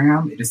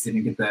program. It just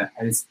didn't get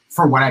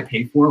for what I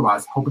paid for, what I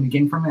was hoping to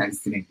gain from it, I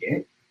just didn't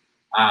get.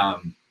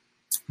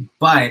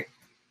 But,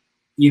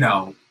 you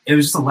know, it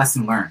was just a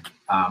lesson learned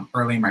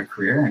early in my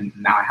career. And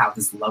now I have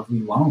this lovely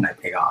loan I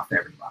pay off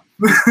every month.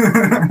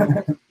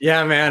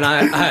 Yeah, man.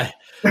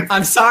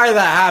 I'm sorry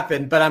that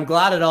happened, but I'm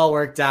glad it all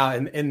worked out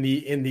in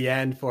the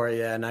end for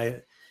you.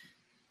 And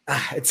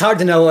it's hard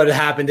to know what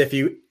happened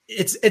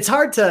it's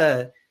hard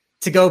to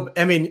go.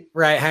 I mean,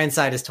 right.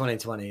 Hindsight is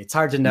 2020. It's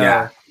hard to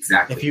know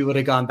exactly if you would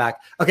have gone back.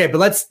 Okay. But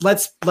let's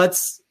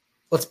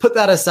put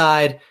that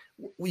aside.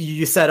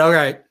 You said, all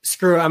right,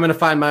 screw it, I'm going to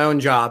find my own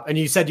job. And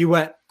you said you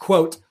went,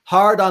 quote,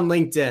 hard on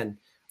LinkedIn.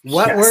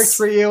 What worked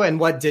for you and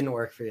what didn't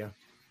work for you?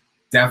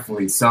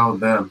 Definitely. So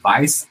the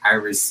advice I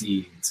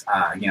received,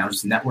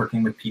 just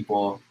networking with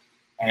people,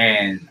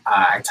 and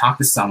I talked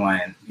to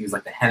someone. He was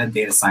like the head of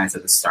data science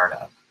at the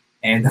startup,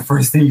 and the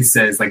first thing he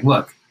said is like,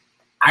 "Look,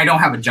 I don't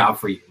have a job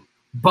for you,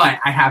 but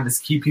I have this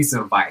key piece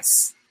of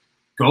advice.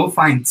 Go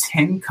find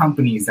 10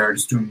 companies that are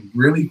just doing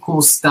really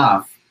cool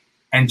stuff,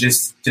 and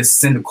just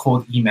send a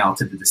cold email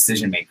to the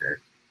decision maker,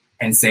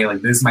 and say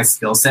like, this is my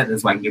skill set. This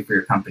is what I can get for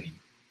your company,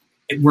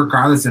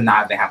 regardless of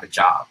not if they have a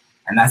job."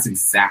 And that's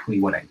exactly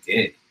what I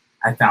did.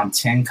 I found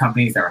 10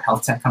 companies that were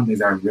health tech companies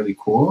that are really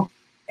cool.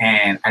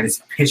 And I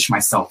just pitched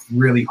myself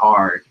really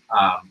hard,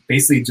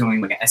 basically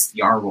doing like an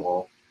SDR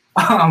role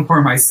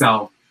for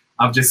myself,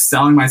 of just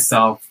selling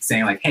myself,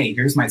 saying like, hey,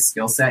 here's my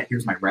skill set.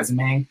 Here's my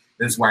resume.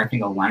 This is where I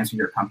think aligns with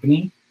your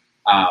company.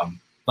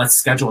 Let's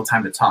schedule a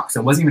time to talk.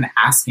 So it wasn't even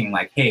asking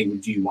like, hey,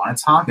 do you want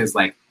to talk? It's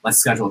like, let's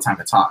schedule a time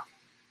to talk.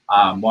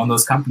 One of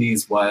those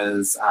companies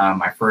was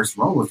my first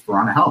role with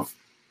Verana Health.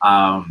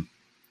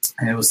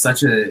 And it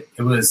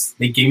was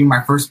they gave me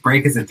my first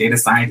break as a data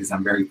scientist.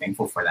 I'm very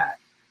thankful for that.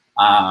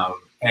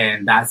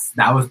 And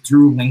that was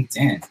through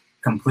LinkedIn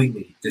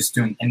completely, just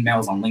doing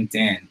emails on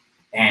LinkedIn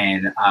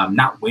and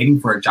not waiting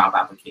for a job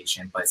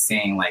application, but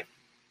saying like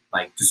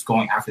just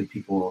going after the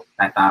people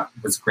that I thought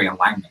was great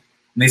alignment.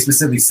 And they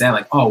specifically said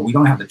like, oh, we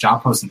don't have the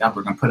job posting up.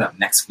 We're going to put it up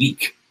next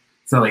week.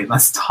 So like,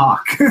 let's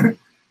talk.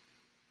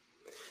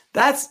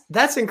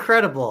 That's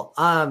incredible.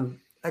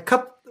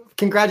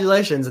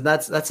 Congratulations. And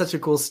that's such a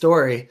cool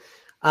story.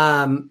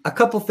 A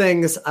couple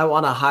things I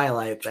want to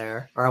highlight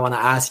there, or I want to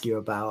ask you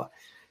about.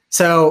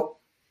 So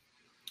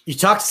you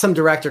talk to some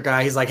director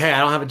guy. He's like, hey, I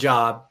don't have a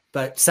job,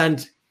 but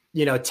send,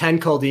 10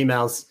 cold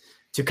emails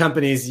to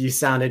companies you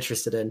sound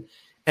interested in.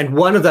 And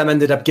one of them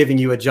ended up giving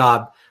you a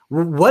job.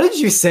 What did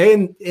you say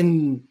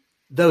in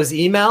those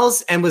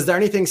emails? And was there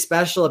anything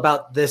special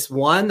about this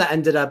one that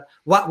ended up,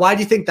 why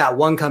do you think that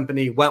one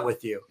company went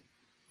with you?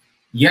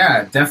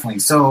 Yeah, definitely.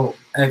 So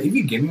if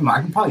you give me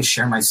I can probably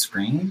share my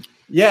screen.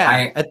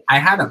 Yeah. I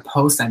had a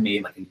post I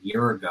made like a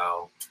year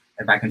ago,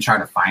 if I can try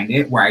to find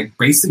it, where I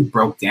basically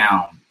broke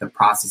down the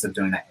process of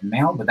doing that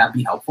email. Would that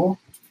be helpful?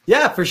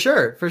 Yeah, for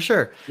sure. For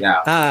sure.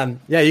 Yeah.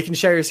 You can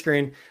share your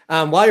screen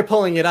while you're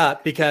pulling it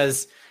up,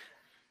 because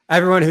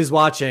everyone who's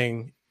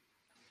watching,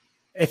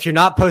 if you're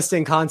not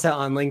posting content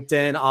on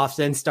LinkedIn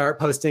often, start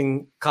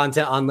posting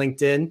content on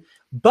LinkedIn.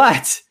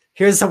 But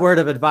here's a word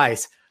of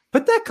advice.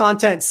 Put that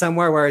content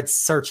somewhere where it's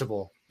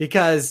searchable,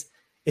 because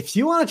if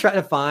you want to try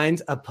to find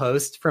a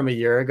post from a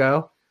year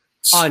ago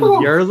on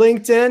your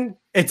LinkedIn,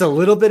 it's a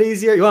little bit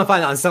easier. You want to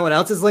find it on someone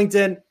else's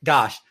LinkedIn?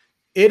 Gosh,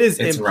 it's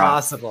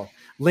impossible. Rough.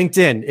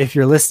 LinkedIn, if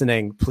you're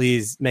listening,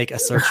 please make a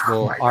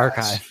searchable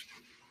archive. Gosh.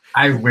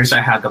 I wish I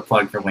had the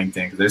plug for LinkedIn,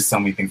 because there's so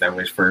many things I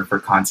wish for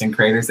content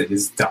creators that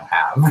just don't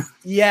have.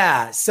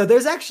 Yeah. So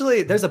there's a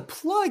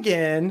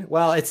plugin.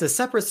 Well, it's a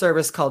separate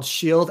service called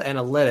Shield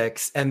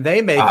Analytics, and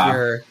they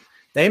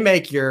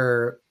make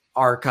your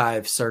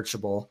archive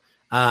searchable.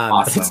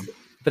 Awesome.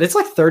 But it's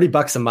like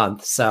 $30 a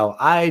month. So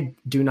I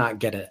do not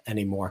get it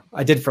anymore.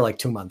 I did for like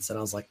 2 months and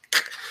I was like,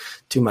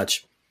 too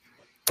much.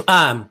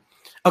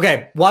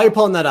 Okay. While you're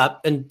pulling that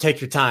up, and take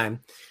your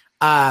time.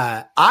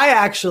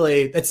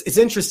 It's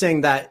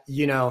interesting that,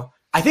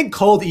 I think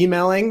cold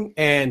emailing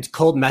and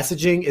cold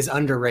messaging is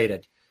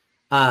underrated.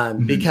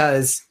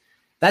 Because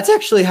that's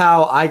actually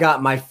how I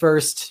got my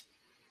first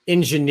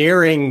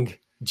engineering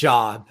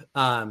job.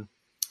 I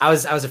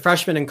was a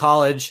freshman in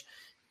college,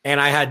 and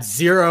I had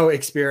zero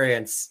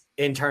experience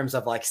in terms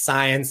of like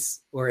science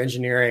or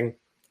engineering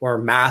or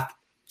math.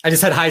 I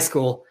just had high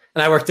school,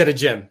 and I worked at a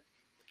gym,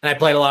 and I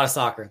played a lot of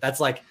soccer. That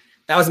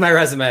was my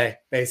resume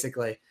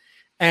basically.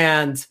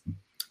 And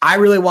I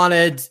really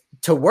wanted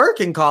to work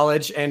in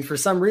college. And for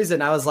some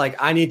reason I was like,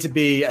 I need to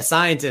be a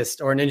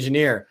scientist or an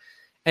engineer.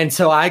 And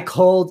so I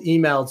cold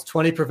emailed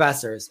 20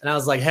 professors, and I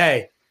was like,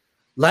 hey,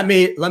 let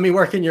me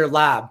work in your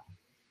lab.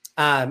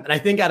 And I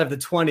think out of the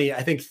 20,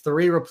 I think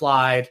 3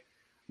 replied.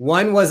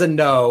 One was a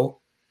no.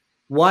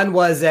 One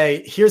was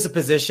here's a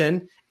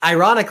position.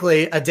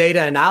 Ironically, a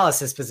data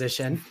analysis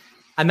position.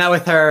 I met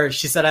with her.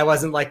 She said I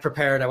wasn't like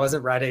prepared. I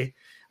wasn't ready,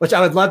 which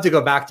I would love to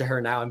go back to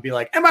her now and be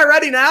like, am I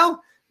ready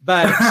now?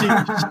 But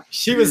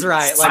she was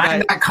right.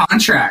 Sign that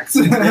contract.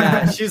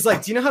 Yeah. She was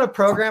like, do you know how to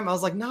program? I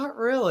was like, not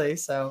really.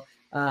 So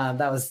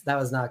that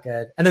was not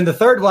good. And then the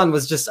third one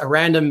was just a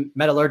random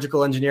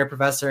metallurgical engineer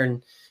professor.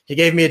 And he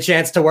gave me a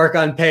chance to work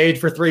unpaid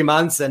for 3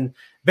 months. And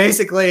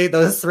basically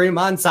those 3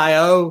 months I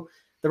owe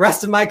the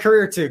rest of my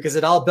career to, because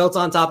it all built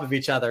on top of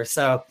each other.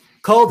 So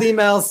cold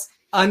emails,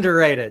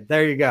 underrated.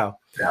 There you go.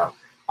 Yeah.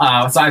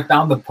 So I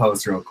found the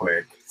post real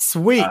quick.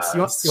 Sweet.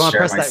 You want to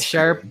press that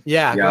share?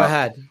 Yeah, go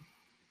ahead.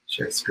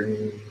 Share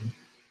screen.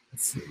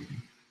 Let's see.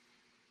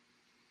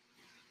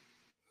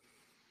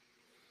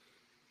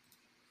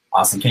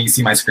 Awesome. Can you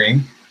see my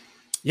screen?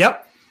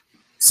 Yep.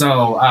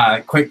 So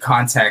quick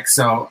context.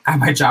 So at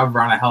my job at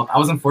Verana Health, I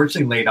was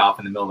unfortunately laid off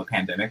in the middle of the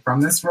pandemic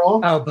from this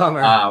role. Oh,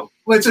 bummer.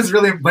 Which is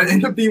but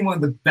ended up being one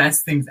of the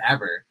best things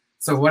ever.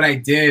 So what I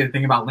did,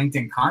 thinking about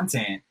LinkedIn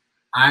content,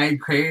 I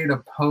created a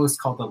post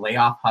called the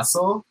Layoff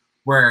Hustle,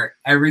 where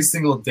every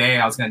single day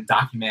I was going to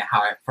document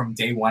how from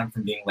day one,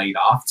 from being laid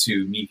off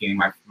to me getting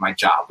my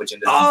job, which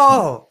ended up.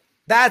 Oh,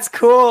 that's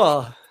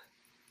cool.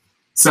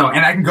 So,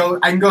 and I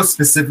can go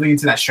specifically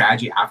into that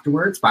strategy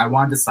afterwards, but I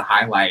wanted just to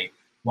highlight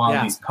one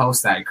of these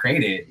posts that I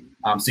created,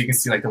 so you can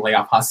see like the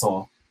layoff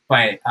hustle.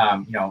 But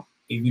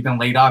if you've been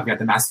laid off, you have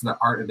to master the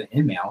art of the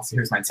email. So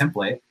here's my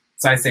template.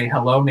 So I say,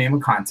 hello, name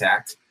of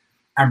contact.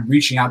 I'm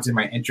reaching out to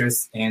my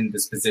interest in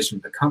this position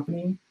with the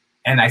company.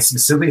 And I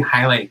specifically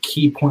highlight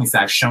key points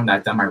that I've shown that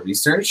I've done my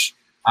research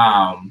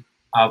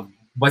of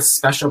what's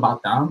special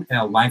about them and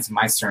aligns with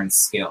my certain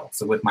skill.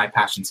 So with my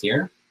passions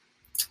here,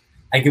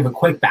 I give a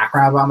quick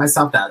background about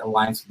myself that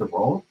aligns with the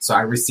role. So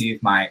I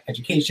received my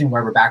education,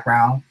 whatever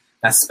background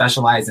that's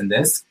specialized in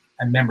this.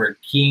 I remember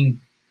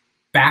keying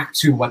back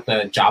to what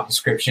the job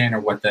description or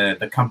what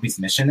the company's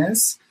mission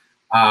is.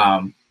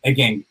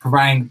 Again,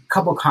 providing a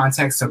couple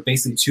contexts, so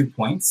basically 2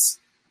 points.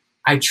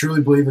 I truly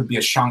believe it would be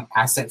a strong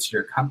asset to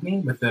your company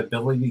with the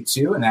ability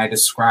to, and I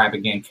describe,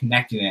 again,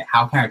 connecting it.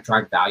 How can I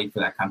drive value for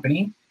that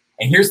company?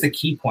 And here's the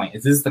key point,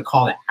 is this is the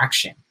call to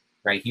action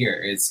right here,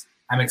 is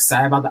I'm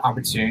excited about the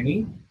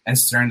opportunity and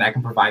certain that I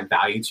can provide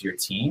value to your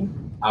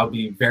team. I'll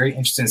be very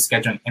interested in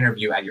scheduling an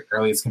interview at your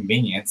earliest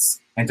convenience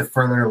and to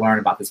further learn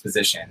about this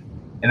position.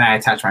 And I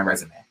attach my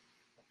resume.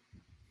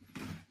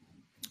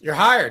 You're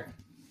hired.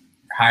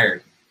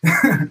 Hired.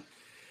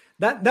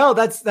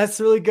 That's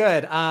really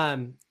good.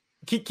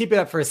 Keep it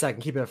up for a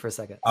second.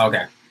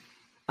 Okay.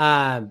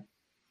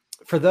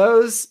 For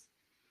those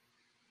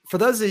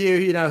of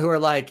you, who are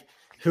like,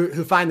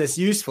 who find this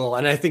useful,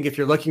 and I think if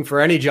you're looking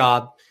for any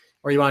job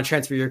or you want to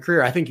transfer your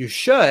career, I think you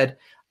should.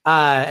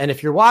 And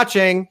if you're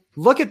watching,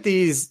 look at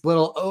these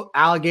little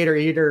alligator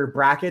eater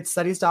brackets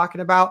that he's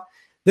talking about.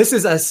 This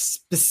is a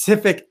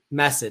specific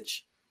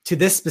message to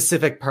this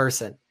specific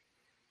person.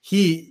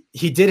 He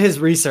did his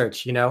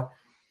research,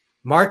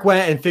 Mark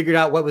went and figured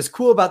out what was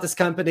cool about this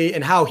company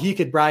and how he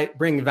could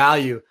bring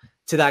value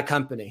to that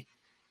company.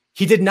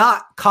 He did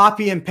not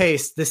copy and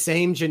paste the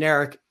same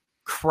generic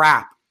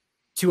crap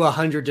to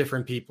 100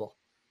 different people.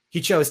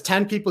 He chose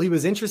 10 people he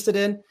was interested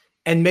in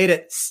and made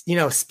it,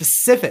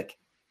 specific.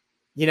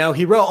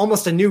 He wrote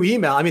almost a new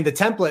email. I mean, the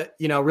template,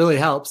 really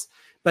helps,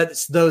 but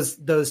those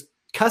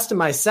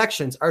customized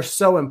sections are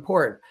so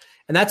important.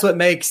 And that's what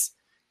makes,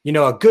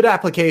 a good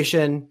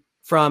application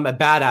from a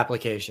bad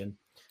application.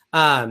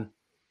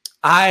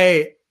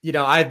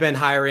 I've been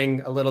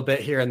hiring a little bit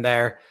here and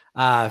there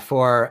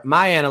for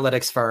my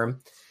analytics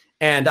firm,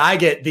 and I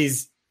get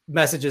these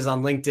messages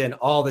on LinkedIn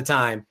all the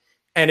time,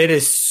 and it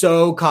is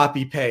so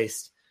copy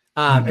paste.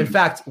 In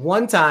fact,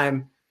 one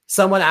time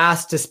someone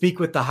asked to speak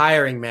with the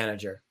hiring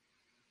manager,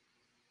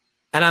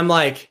 and I'm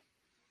like,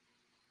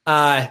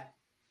 I'm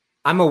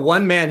a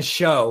one-man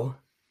show.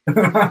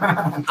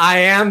 I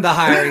am the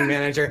hiring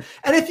manager.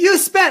 And if you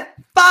spent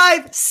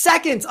 5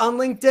 seconds on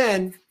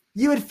LinkedIn,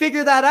 you would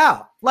figure that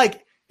out.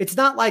 Like, it's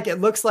not like it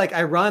looks like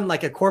I run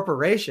like a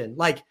corporation.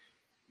 Like,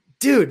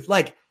 dude,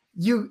 like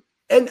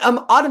and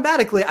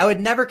automatically I would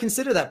never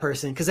consider that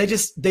person because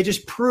they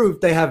just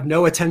proved they have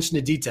no attention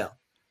to detail,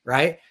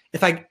 right?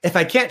 If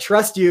I can't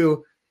trust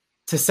you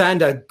to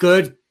send a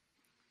good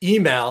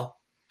email,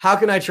 how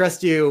can I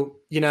trust you,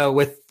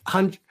 with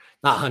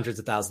not hundreds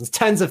of thousands,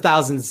 tens of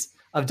thousands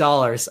of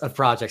dollars of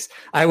projects?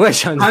 I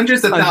wish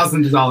hundreds of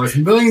thousands of dollars,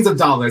 millions of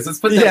dollars. Let's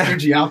put that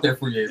energy out there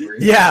for you, Avery.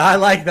 Yeah, I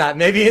like that.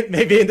 Maybe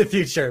in the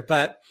future,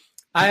 but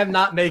I am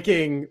not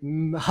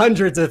making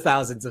hundreds of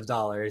thousands of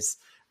dollars.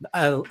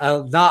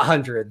 Not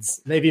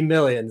hundreds, maybe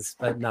millions,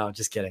 but no,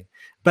 just kidding.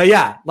 But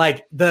yeah,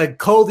 like the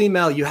cold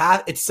email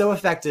it's so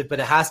effective, but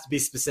it has to be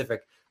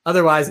specific.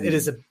 Otherwise, it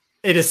is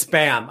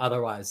spam.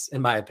 Otherwise,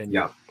 in my opinion.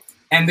 Yeah.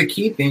 And the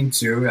key thing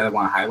too that I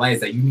want to highlight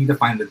is that you need to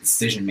find the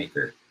decision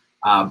maker.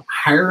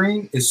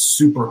 Hiring is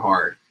super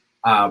hard.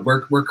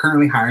 We're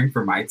currently hiring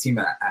for my team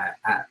at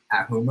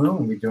Humu,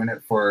 and we're doing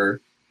it for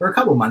a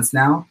couple months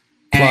now.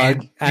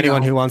 Plug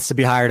anyone who wants to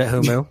be hired at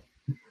Humu.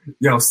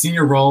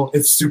 Senior role,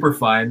 it's super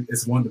fun.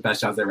 It's one of the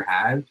best jobs I've ever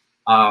had.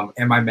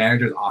 And my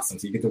manager is awesome.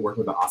 So you get to work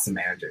with an awesome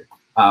manager.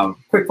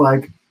 Quick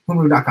plug,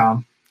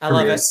 Humu.com. I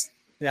love it.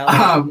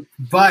 Yeah.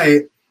 But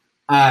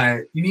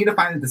you need to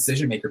find a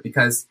decision maker,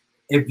 because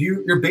if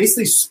you're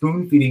basically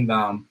spoon feeding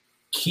them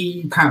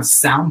key kind of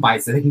sound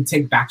bites that they can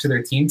take back to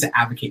their team to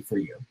advocate for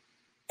you.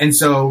 And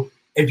so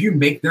if you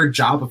make their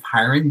job of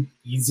hiring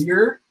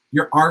easier,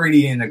 you're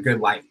already in a good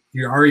light.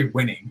 You're already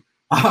winning.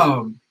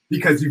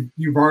 Because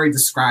you've already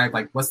described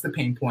like what's the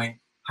pain point,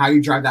 how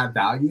you drive that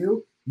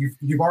value.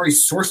 You've already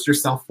sourced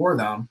yourself for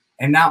them,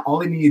 and now all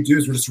they need to do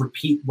is just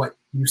repeat what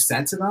you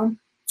said to them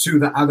to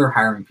the other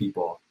hiring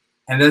people,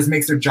 and this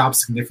makes their job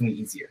significantly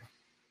easier.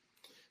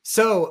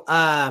 So,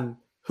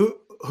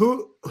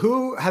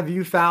 who have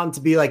you found to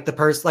be like the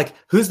person? Like,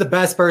 who's the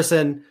best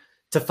person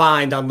to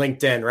find on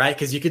LinkedIn? Right?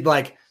 Because you could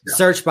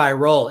search by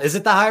role. Is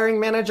it the hiring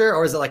manager,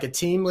 or is it like a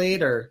team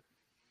lead, or?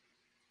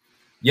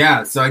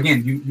 Yeah. So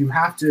again, you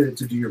have to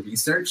do your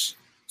research.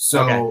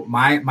 So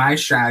my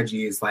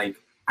strategy is I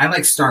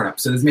like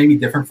startups. So this may be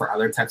different for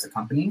other types of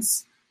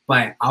companies,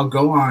 but I'll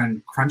go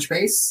on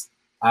Crunchbase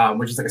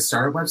which is like a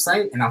startup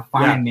website, and I'll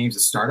find names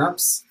of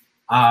startups.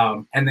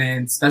 And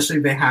then especially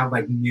if they have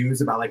like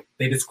news about like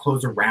they just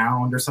closed a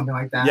round or something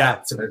like that.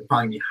 Yeah. So they're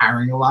probably be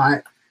hiring a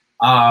lot.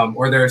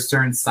 Or they're a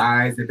certain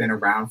size, they've been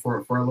around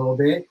for a little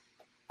bit.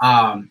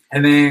 And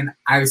then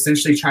I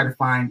essentially try to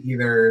find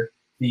either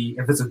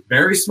if it's a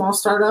very small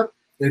startup,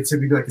 it's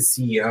typically like a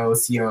CEO,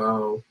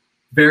 COO,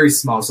 very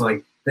small. So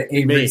like the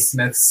Avery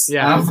Smiths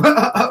of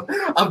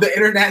the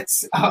internet,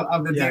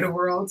 of the data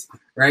world,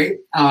 right?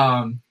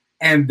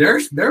 And they're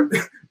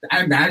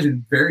I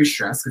imagine very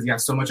stressed because you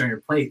have so much on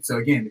your plate. So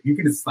again, if you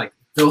can just like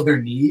fill their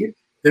need,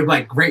 they're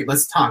like, great,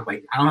 let's talk.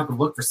 Like I don't have to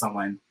look for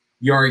someone.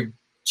 You already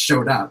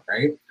showed up,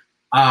 right?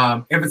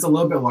 If it's a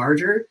little bit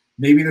larger,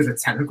 maybe there's a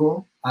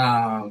technical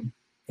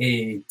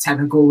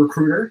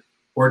recruiter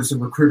or just a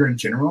recruiter in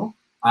general,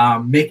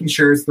 making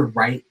sure it's the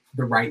right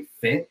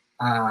fit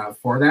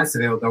for that. So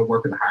they'll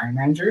work with the hiring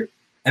manager.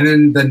 And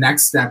then the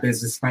next step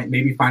is just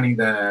maybe finding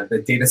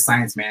the data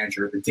science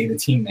manager, the data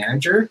team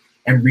manager,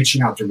 and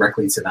reaching out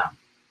directly to them.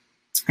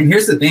 And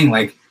here's the thing,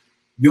 like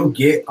you'll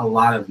get a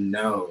lot of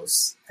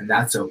no's, and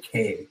that's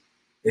okay.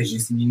 It's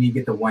just you need to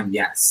get the one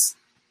yes.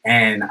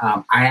 And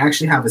I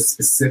actually have a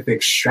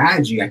specific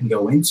strategy I can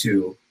go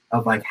into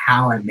of like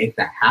how I make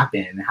that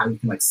happen and how you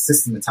can like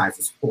systematize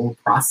this whole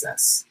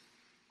process.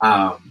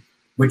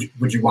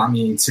 Would you want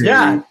me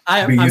to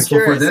be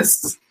useful for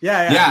this?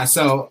 Yeah.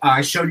 So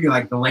I showed you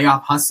like the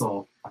layoff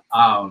hustle.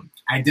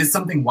 I did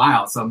something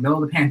wild. So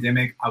middle of the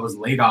pandemic, I was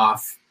laid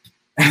off.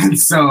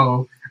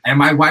 And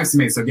my wife's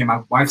made. So again,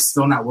 my wife's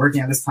still not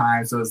working at this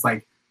time. So it's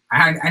like,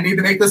 I need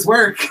to make this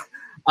work.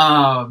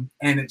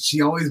 And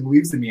she always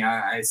believes in me.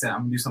 I said,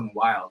 I'm gonna do something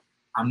wild.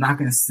 I'm not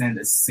gonna send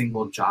a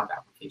single job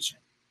application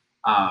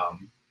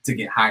to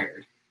get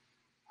hired.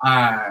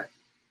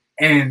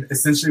 And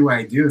essentially what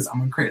I do is I'm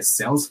gonna create a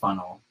sales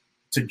funnel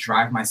to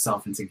drive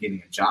myself into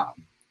getting a job.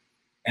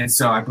 And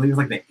so I believe it's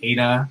like the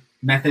AIDA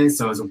method.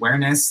 So it's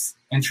awareness,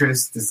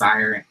 interest,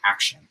 desire, and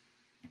action.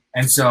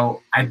 And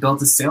so I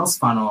built a sales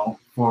funnel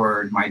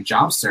for my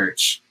job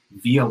search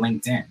via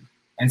LinkedIn.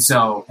 And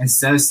so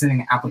instead of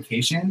sending an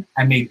application,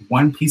 I made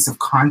one piece of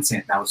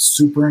content that was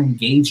super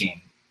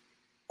engaging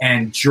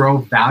and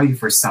drove value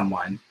for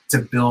someone to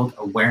build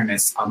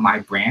awareness of my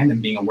brand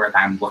and being aware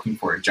that I'm looking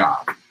for a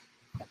job.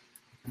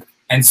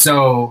 And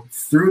so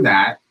through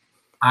that,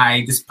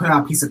 I just put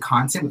out a piece of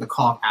content with a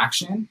call of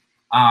action.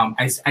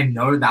 I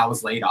noted that I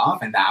was laid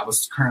off and that I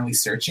was currently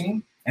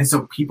searching. And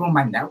so people in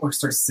my network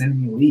start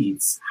sending me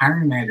leads.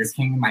 Hiring managers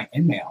came in my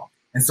email.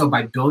 And so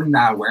by building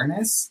that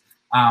awareness,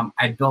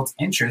 I built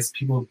interest.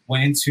 People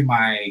went into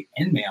my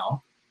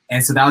email.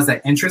 And so that was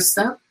that interest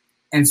step.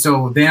 And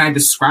so then I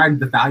described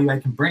the value I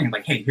can bring.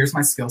 Like, hey, here's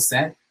my skill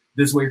set.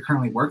 This is what you're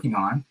currently working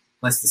on.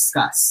 Let's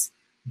discuss.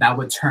 That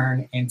would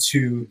turn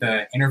into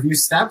the interview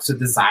step. So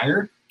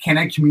desire, can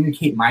I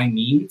communicate my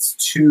needs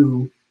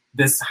to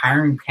this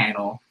hiring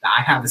panel that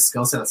I have the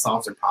skill set that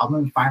solves their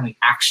problem? And finally,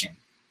 action,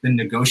 the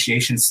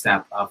negotiation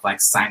step of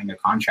like signing a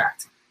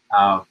contract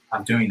of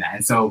doing that.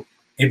 And so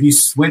if you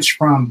switch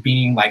from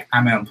being like,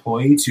 I'm an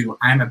employee to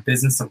I'm a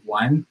business of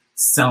one,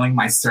 selling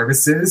my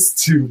services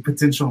to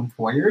potential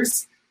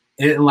employers,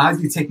 it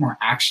allows you to take more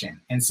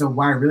action. And so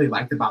what I really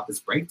liked about this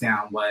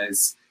breakdown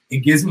was it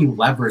gives me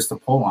levers to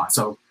pull on.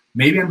 So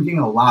maybe I'm getting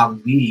a lot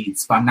of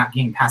leads, but I'm not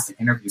getting past the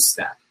interview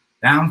step.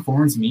 That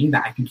informs me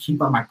that I can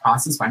keep up my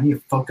process, but I need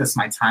to focus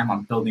my time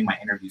on building my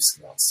interview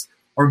skills.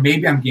 Or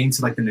maybe I'm getting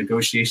to like the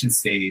negotiation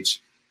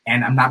stage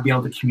and I'm not be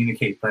able to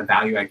communicate the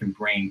value I can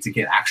bring to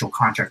get actual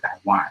contract that I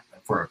want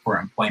for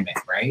employment,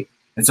 right?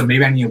 And so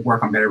maybe I need to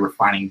work on better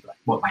refining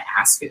what my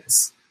ask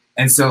is.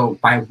 And so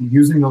by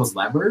using those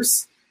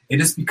levers, it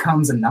just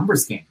becomes a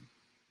numbers game.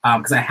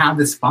 Because I have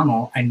this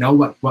funnel, I know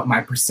what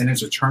my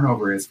percentage of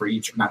turnover is for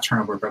each, not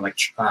turnover, but like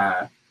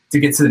to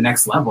get to the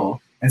next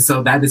level. And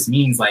so that just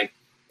means like,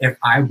 if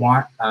I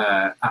want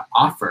an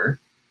offer,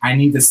 I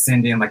need to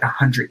send in like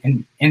 100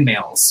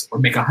 emails or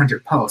make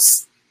 100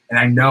 posts, and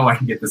I know I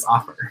can get this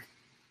offer.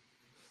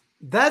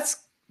 That's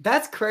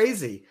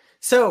crazy.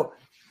 So,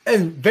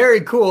 and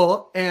very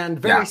cool and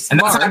very smart. And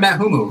that's how I met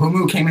Humu.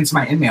 Humu came into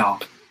my email,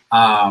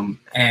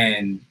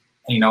 and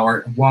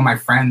or one of my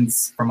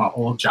friends from an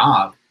old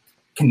job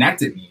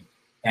connected me,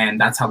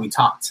 and that's how we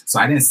talked. So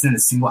I didn't send a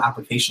single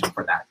application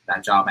for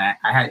that job. I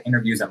had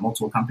interviews at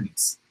multiple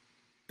companies.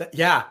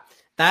 Yeah.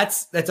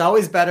 That's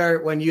always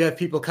better when you have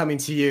people coming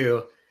to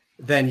you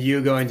than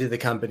you going to the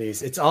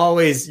companies. It's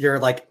always, you're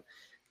like,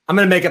 I'm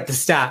going to make up the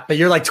stat, but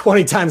you're like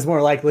 20 times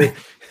more likely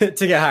to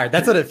get hired.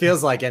 That's what it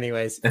feels like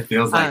anyways. It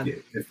feels like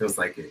it. It feels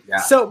like it. Yeah.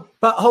 So,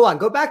 but hold on,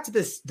 go back to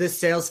this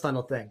sales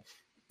funnel thing.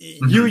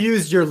 Mm-hmm. You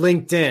used your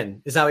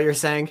LinkedIn. Is that what you're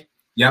saying?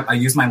 Yep. I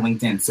use my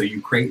LinkedIn. So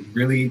you create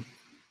really,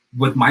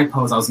 with my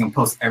post, I was going to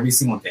post every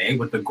single day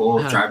with the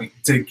goal of driving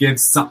to give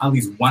at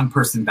least one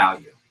person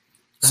value.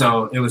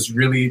 So it was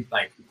really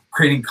like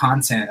creating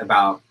content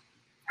about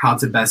how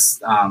to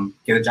best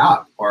get a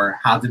job or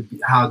how to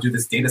do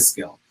this data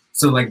skill.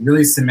 So like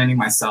really cementing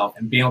myself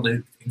and being able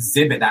to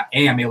exhibit that,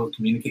 I'm able to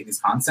communicate these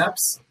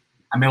concepts.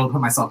 I'm able to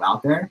put myself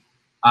out there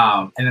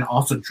and then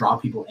also draw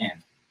people in.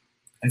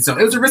 And so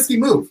it was a risky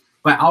move.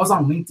 But I was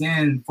on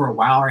LinkedIn for a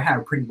while. I had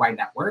a pretty wide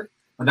network.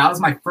 But that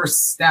was my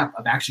first step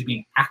of actually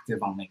being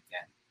active on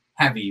LinkedIn,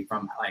 heavy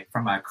from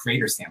a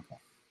creator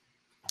standpoint.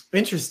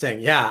 Interesting.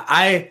 Yeah.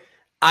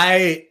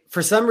 I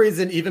for some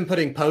reason, even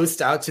putting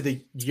posts out to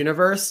the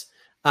universe,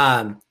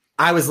 I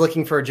was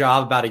looking for a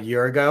job about a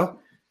year ago.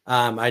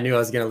 I knew I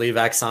was going to leave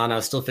Exxon. I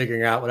was still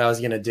figuring out what I was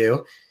going to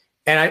do.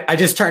 And I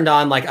just turned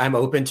on, like, I'm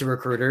open to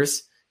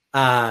recruiters.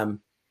 And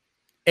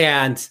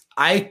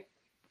I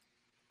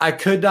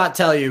could not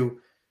tell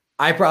you,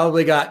 I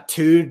probably got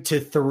 2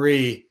 to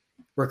 3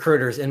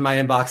 recruiters in my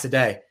inbox a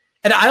day.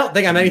 And I don't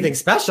think I'm anything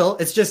special.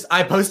 It's just,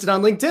 I posted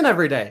on LinkedIn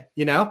every day,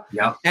 you know?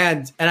 Yeah.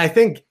 And I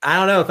think, I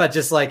don't know if that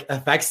just like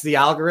affects the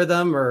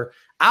algorithm, or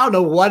I don't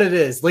know what it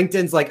is.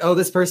 LinkedIn's like, oh,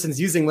 this person's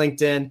using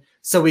LinkedIn,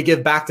 so we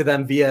give back to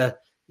them via,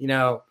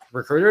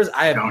 recruiters.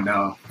 I don't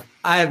know.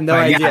 I have no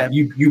idea. Yeah,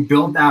 you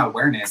build that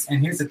awareness.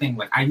 And here's the thing,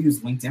 like, I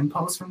use LinkedIn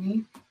posts for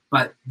me,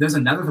 but there's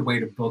another way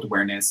to build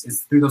awareness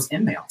is through those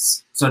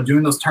emails. So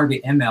doing those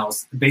target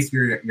emails,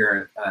 basically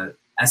you're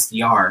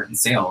SDR in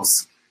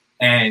sales,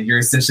 and you're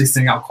essentially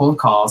sending out cold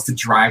calls to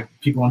drive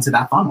people into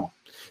that funnel.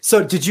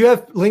 So did you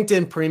have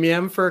LinkedIn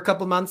Premium for a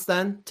couple months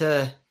then?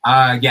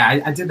 I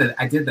did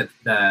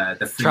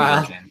the free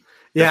trial version.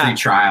 Free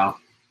trial.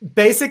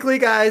 Basically,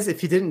 guys,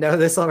 if you didn't know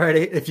this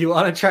already, if you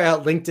want to try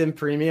out LinkedIn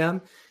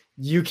Premium,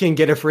 you can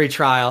get a free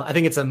trial. I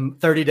think it's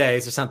 30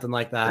 days or something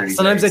like that.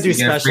 Sometimes they do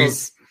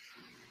specials.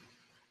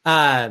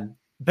 But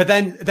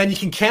then you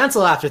can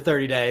cancel after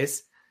 30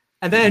 days.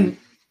 And then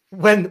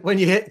when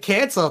you hit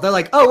cancel, they're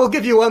like, oh, we'll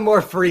give you one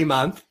more free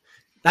month.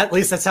 At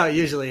least that's how it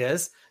usually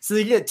is. So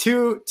you get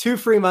two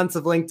free months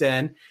of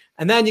LinkedIn,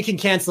 and then you can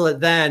cancel it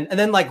then. And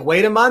then like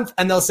wait a month,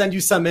 and they'll send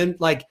you some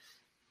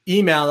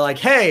email like,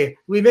 hey,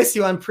 we miss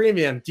you on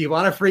Premium. Do you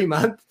want a free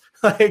month?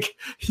 Like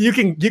you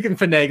can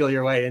finagle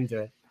your way into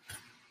it.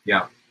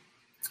 Yeah.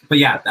 But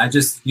yeah, I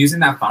just using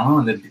that funnel,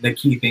 and the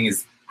key thing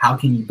is how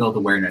can you build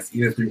awareness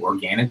either through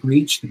organic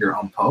reach through your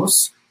own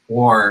posts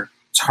or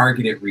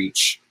targeted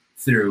reach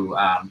through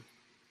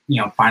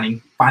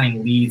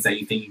finding leads that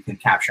you think you can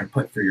capture and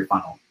put through your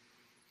funnel.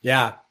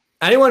 Yeah.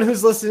 Anyone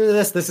who's listening to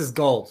this is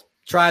gold.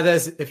 Try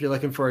this if you're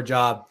looking for a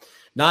job.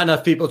 Not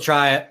enough people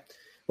try it.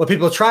 What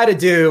people try to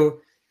do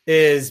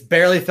is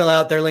barely fill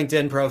out their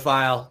LinkedIn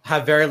profile,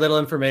 have very little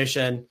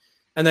information,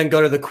 and then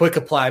go to the quick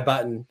apply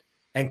button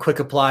and quick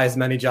apply as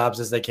many jobs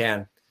as they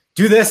can.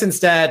 Do this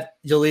instead.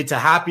 You'll lead to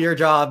happier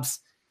jobs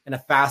and a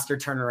faster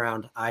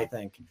turnaround, I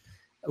think.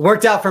 It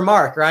worked out for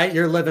Mark, right?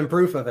 You're living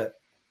proof of it.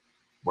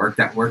 Worked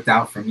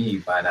out for me,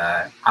 but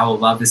I would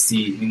love to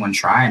see anyone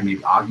try and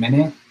maybe augment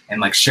it and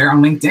like share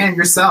on LinkedIn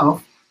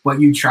yourself what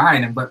you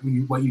tried and what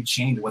you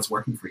changed, what's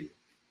working for you.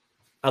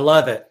 I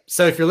love it.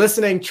 So if you're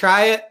listening,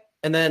 try it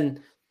and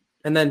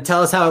then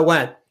tell us how it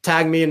went.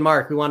 Tag me and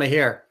Mark. We want to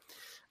hear.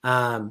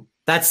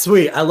 That's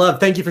sweet.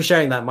 Thank you for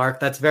sharing that, Mark.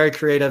 That's very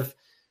creative,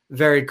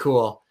 very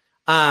cool.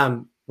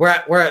 We're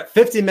at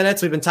 50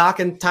 minutes. We've been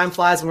talking. Time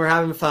flies when we're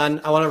having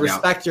fun. I want to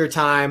respect your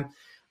time.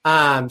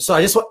 So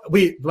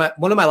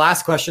one of my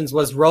last questions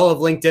was role of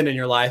LinkedIn in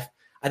your life.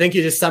 I think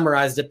you just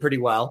summarized it pretty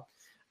well.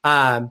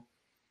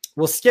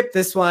 We'll skip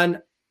this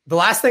one. The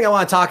last thing I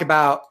want to talk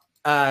about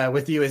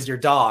with you is your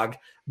dog.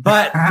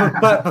 But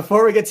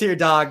before we get to your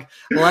dog,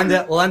 we'll end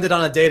it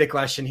on a data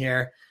question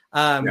here.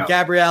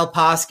 Gabrielle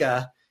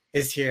Pasca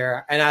is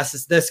here and asks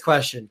us this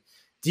question.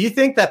 Do you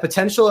think that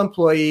potential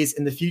employees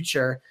in the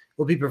future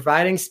will be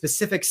providing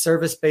specific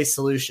service-based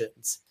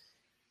solutions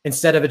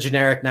instead of a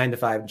generic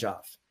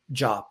 9-to-5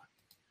 job?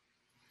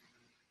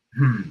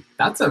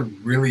 That's a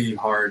really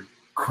hard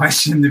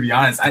question, to be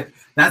honest.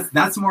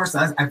 That's more so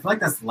I feel like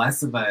that's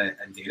less of a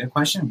data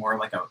question, more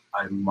like a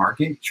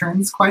market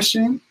trends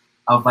question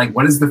of like,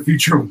 what does the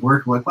future of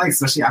work look like,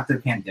 especially after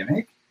the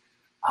pandemic?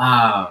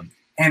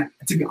 And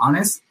to be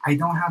honest, I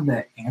don't have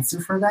the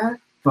answer for that.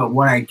 But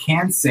what I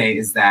can say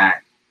is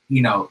that,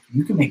 you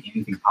can make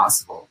anything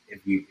possible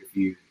if you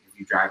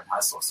drive and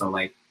hustle. So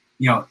like,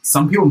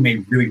 some people may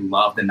really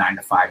love the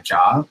 9-to-5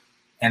 job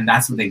and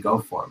that's what they go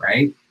for,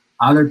 right?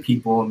 Other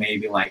people may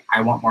be like,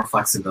 I want more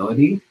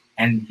flexibility,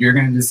 and you're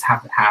going to just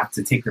have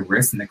to take the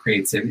risk and the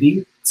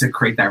creativity to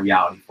create that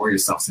reality for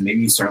yourself. So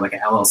maybe you start like an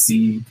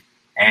LLC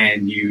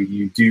and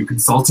you do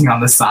consulting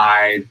on the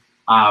side.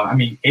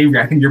 Avery,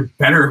 I think you're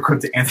better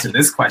equipped to answer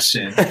this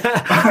question.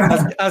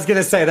 I was going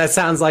to say, that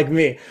sounds like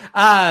me.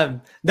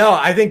 No,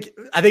 I think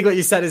what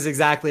you said is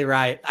exactly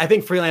right. I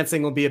think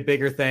freelancing will be a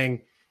bigger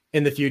thing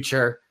in the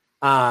future.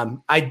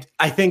 I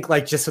think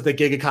like just with the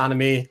gig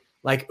economy,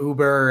 like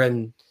Uber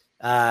and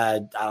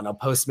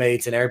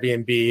Postmates and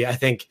Airbnb, I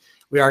think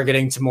we are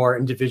getting to more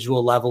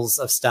individual levels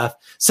of stuff.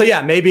 So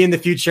yeah, maybe in the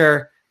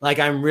future, like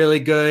I'm really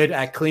good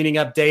at cleaning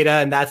up data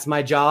and that's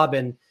my job.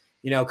 And,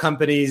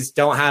 companies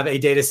don't have a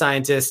data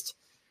scientist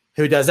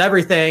who does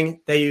everything.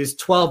 They use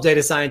 12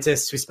 data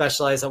scientists who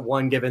specialize at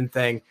one given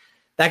thing.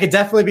 That could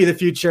definitely be the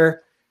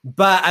future,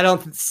 but I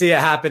don't see it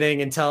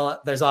happening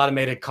until there's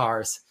automated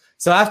cars.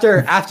 So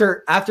after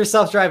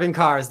self-driving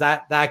cars,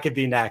 that could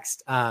be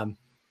next.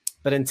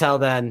 But until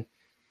then,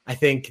 I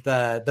think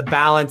the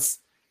balance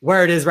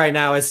where it is right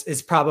now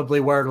is probably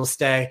where it'll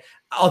stay.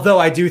 Although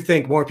I do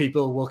think more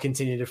people will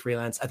continue to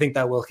freelance. I think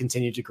that will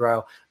continue to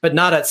grow, but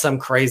not at some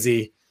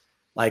crazy,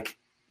 like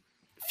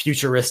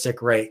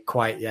futuristic rate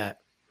quite yet.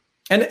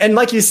 And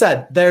like you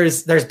said,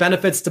 there's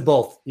benefits to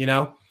both, you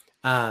know,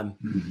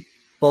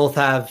 both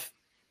have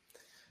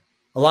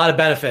a lot of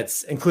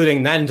benefits,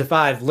 including 9 to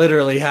 5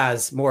 literally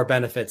has more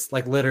benefits,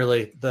 like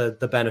literally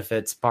the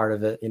benefits part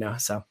of it, you know?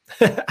 So,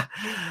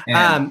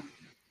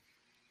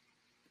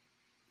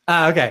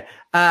 okay.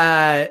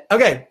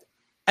 Okay.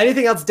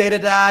 Anything else data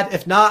to add?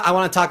 If not, I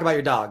want to talk about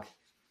your dog.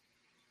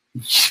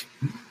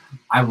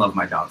 I love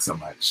my dog so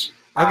much.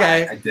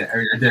 Okay. I did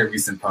a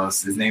recent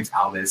post. His name's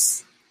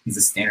Albus. He's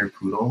a standard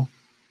poodle.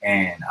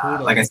 And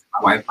like I said,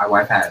 my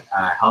wife had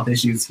health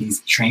issues.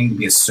 He's trained to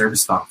be a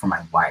service dog for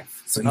my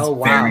wife. So he's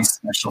very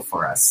special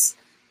for us.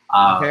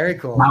 Very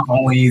cool. Not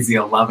only is he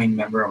a loving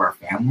member of our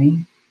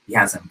family, he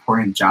has an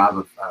important job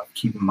of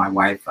keeping my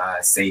wife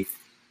safe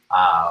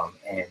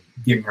and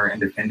giving her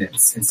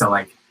independence. And so,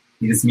 like,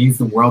 he just means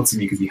the world to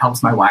me because he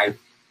helps my wife,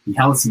 he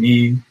helps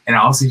me, and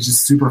also he's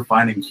just super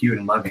fun and cute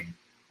and loving.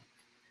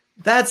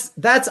 That's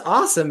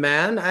awesome,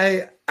 man.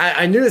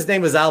 I knew his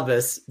name was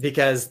Albus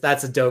because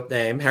that's a dope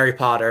name, Harry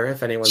Potter.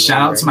 If anyone's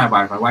shout out to my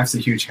wife. My wife's a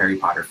huge Harry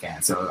Potter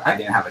fan, so I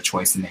didn't have a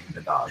choice in naming the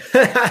dog.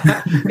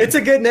 It's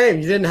a good name.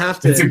 You didn't have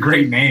to. It's a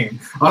great name.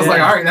 I was like,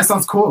 all right, that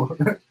sounds cool.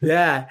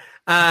 Yeah.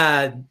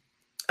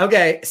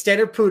 Okay.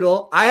 Standard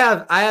poodle. I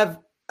have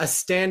a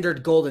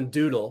standard golden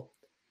doodle.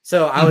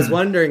 So I was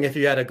wondering if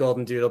you had a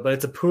golden doodle, but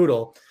it's a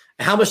poodle.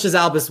 How much does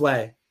Albus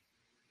weigh?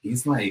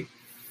 He's like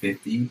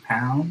 50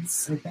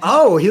 pounds, I think.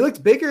 Oh, he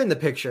looked bigger in the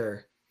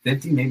picture.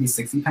 50, maybe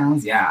 60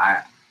 pounds.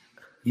 Yeah.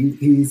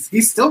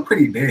 He's still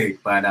pretty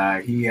big, but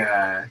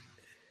yeah,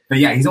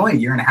 he's only a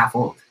year and a half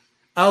old.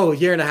 Oh, a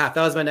year and a half.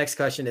 That was my next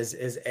question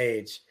is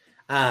age.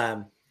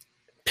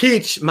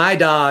 Peach, my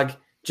dog,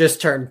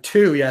 just turned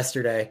 2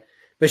 yesterday,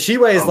 but she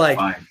weighs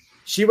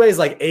she weighs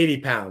like 80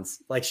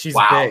 pounds. Like she's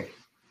big.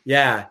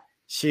 Yeah.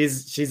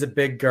 She's a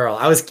big girl.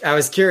 I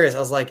was curious. I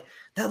was like,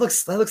 that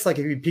looks like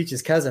it could be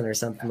Peach's cousin or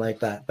something like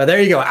that. But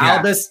there you go. Yeah.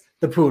 Albus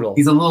the poodle.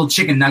 He's a little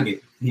chicken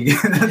nugget.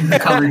 The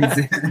color he's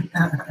in.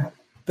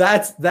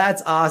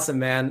 That's awesome,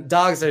 man.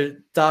 Dogs are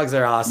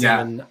awesome.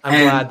 Yeah. And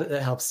I'm glad that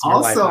it helps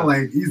your wife out.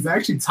 Like, he's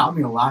actually taught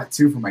me a lot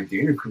too for my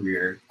data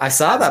career. I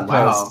saw that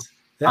post.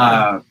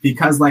 Yeah.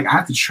 Because like I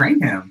have to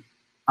train him.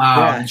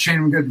 Train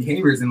him in good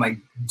behaviors. And like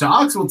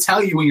dogs will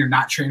tell you when you're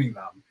not training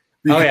them.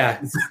 Oh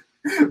yeah.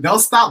 They'll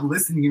stop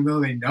listening even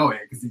though they know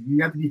it, because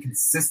you have to be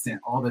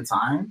consistent all the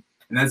time.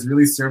 And that's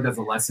really served as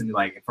a lesson,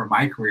 like for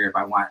my career. If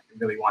I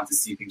really want to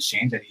see things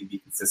change, I need to be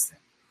consistent.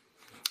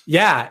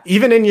 Yeah,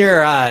 even in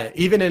your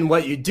even in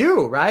what you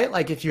do, right?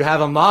 Like if you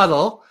have a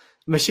model,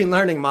 machine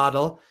learning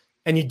model,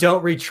 and you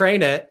don't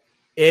retrain it,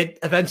 it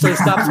eventually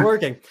stops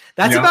working.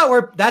 That's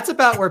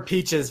about where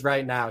Peach is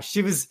right now.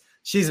 She's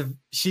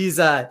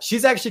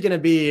actually going to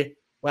be,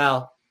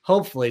 well,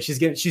 hopefully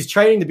she's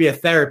training to be a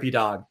therapy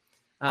dog.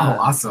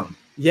 Awesome.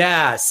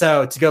 Yeah.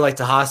 So to go like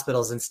to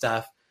hospitals and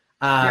stuff.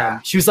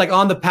 She was like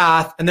on the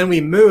path, and then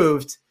we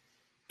moved,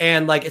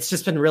 and like, it's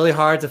just been really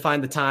hard to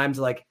find the time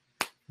to like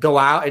go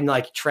out and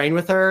like train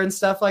with her and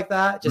stuff like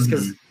that, just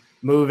because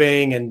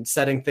moving and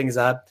setting things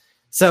up.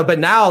 So, but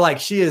now like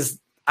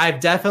I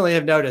definitely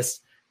have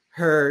noticed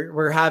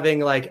we're having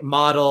like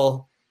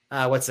model,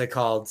 what's it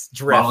called?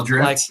 Drift. Model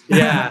drift. Like,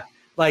 yeah.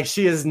 Like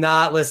she is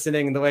not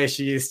listening the way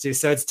she used to.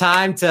 So it's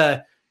time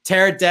to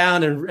tear it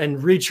down and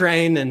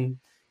retrain and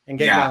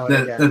get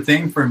going again. The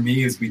thing for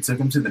me is we took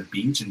him to the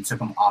beach and took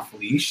him off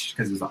leash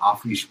because it was an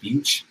off leash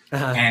beach.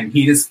 And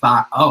he just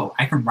thought, oh,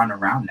 I can run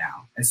around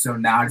now. And so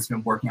now it's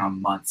been working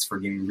on months for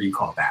getting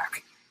recall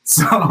back.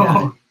 So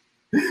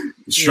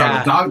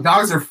struggle. Yeah.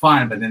 Dogs are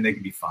fun, but then they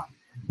can be fun.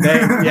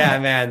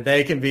 Man,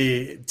 they can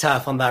be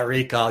tough on that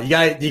recall. You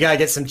gotta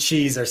get some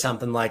cheese or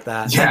something like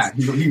that. Yeah,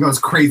 he goes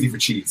crazy for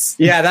cheese.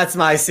 Yeah, that's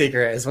my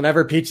secret. Is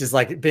whenever Peach is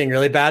like being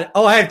really bad,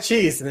 oh, I have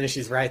cheese, and then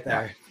she's right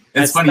there.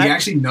 Yeah. It's funny. He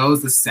actually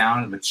knows the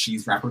sound of a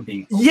cheese wrapper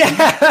being opened.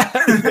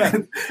 Yeah.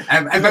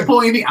 If I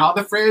pull anything out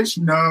of the fridge,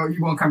 no,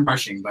 you won't come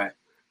rushing. But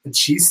the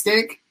cheese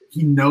stick,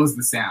 he knows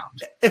the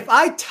sound. If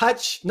I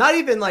touch, not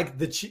even like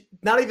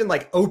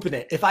open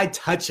it. If I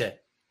touch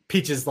it,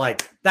 Peach is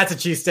like, that's a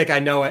cheese stick. I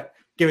know it.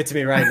 Give it to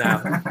me right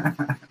now.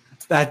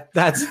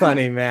 That's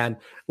funny, man.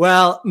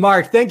 Well,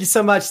 Mark, thank you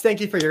so much. Thank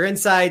you for your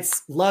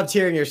insights. Loved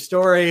hearing your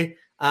story.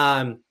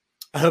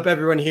 I hope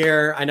everyone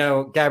here, I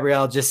know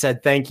Gabrielle just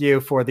said thank you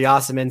for the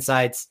awesome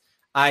insights.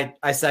 I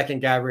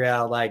second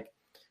Gabrielle. Like,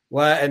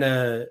 what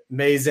an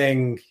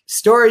amazing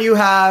story you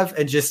have.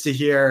 And just to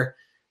hear,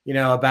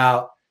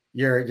 about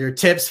your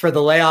tips for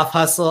the layoff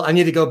hustle. I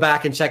need to go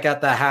back and check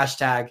out that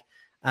hashtag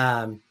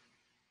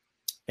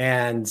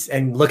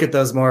and look at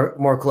those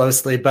more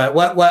closely. But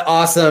what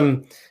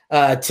awesome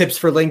tips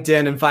for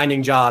LinkedIn and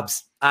finding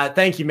jobs.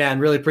 Thank you, man.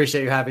 Really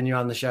appreciate having you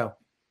on the show.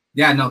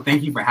 Yeah, no,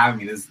 thank you for having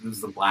me. This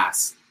was a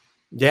blast.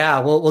 Yeah,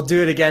 we'll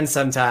do it again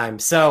sometime.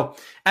 So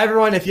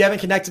everyone, if you haven't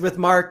connected with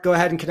Mark, go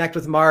ahead and connect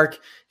with Mark.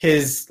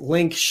 His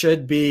link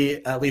should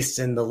be at least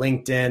in the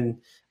LinkedIn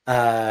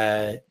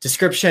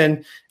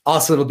description.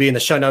 Also, it'll be in the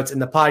show notes in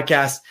the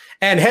podcast.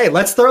 And hey,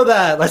 let's throw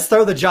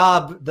the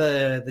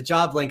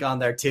job link on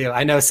there too.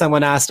 I know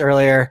someone asked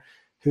earlier.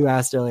 Who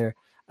asked earlier?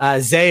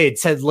 Zaid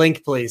said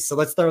link, please. So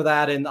let's throw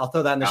that in. I'll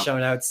throw that in the show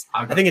notes.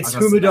 I think it's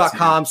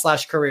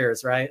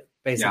humu.com/careers, right?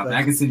 Basically. Yeah,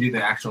 I can send you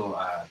the actual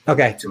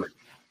okay to it.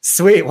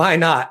 Sweet. Why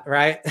not?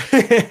 Right?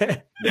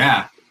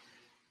 Yeah.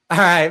 All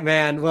right,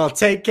 man. Well,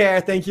 take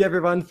care. Thank you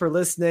everyone for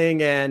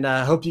listening, and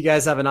hope you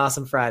guys have an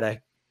awesome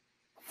Friday.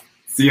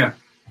 See ya.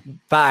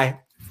 Bye.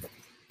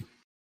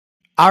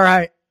 All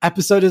right.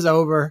 Episode is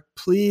over.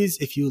 Please,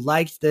 if you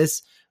liked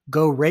this,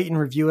 go rate and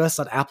review us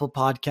on Apple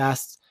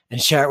Podcasts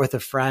and share it with a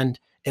friend.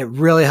 It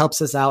really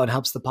helps us out and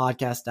helps the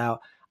podcast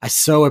out. I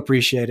so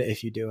appreciate it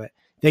if you do it.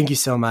 Thank you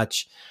so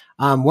much.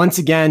 Once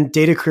again,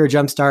 Data Career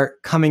Jumpstart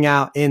coming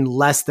out in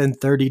less than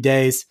 30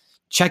 days.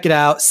 Check it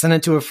out. Send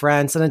it to a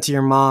friend. Send it to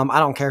your mom. I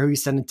don't care who you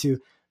send it to.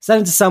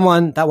 Send it to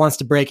someone that wants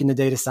to break into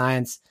data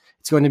science.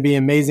 It's going to be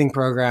an amazing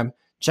program.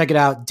 Check it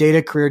out,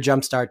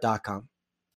 datacareerjumpstart.com.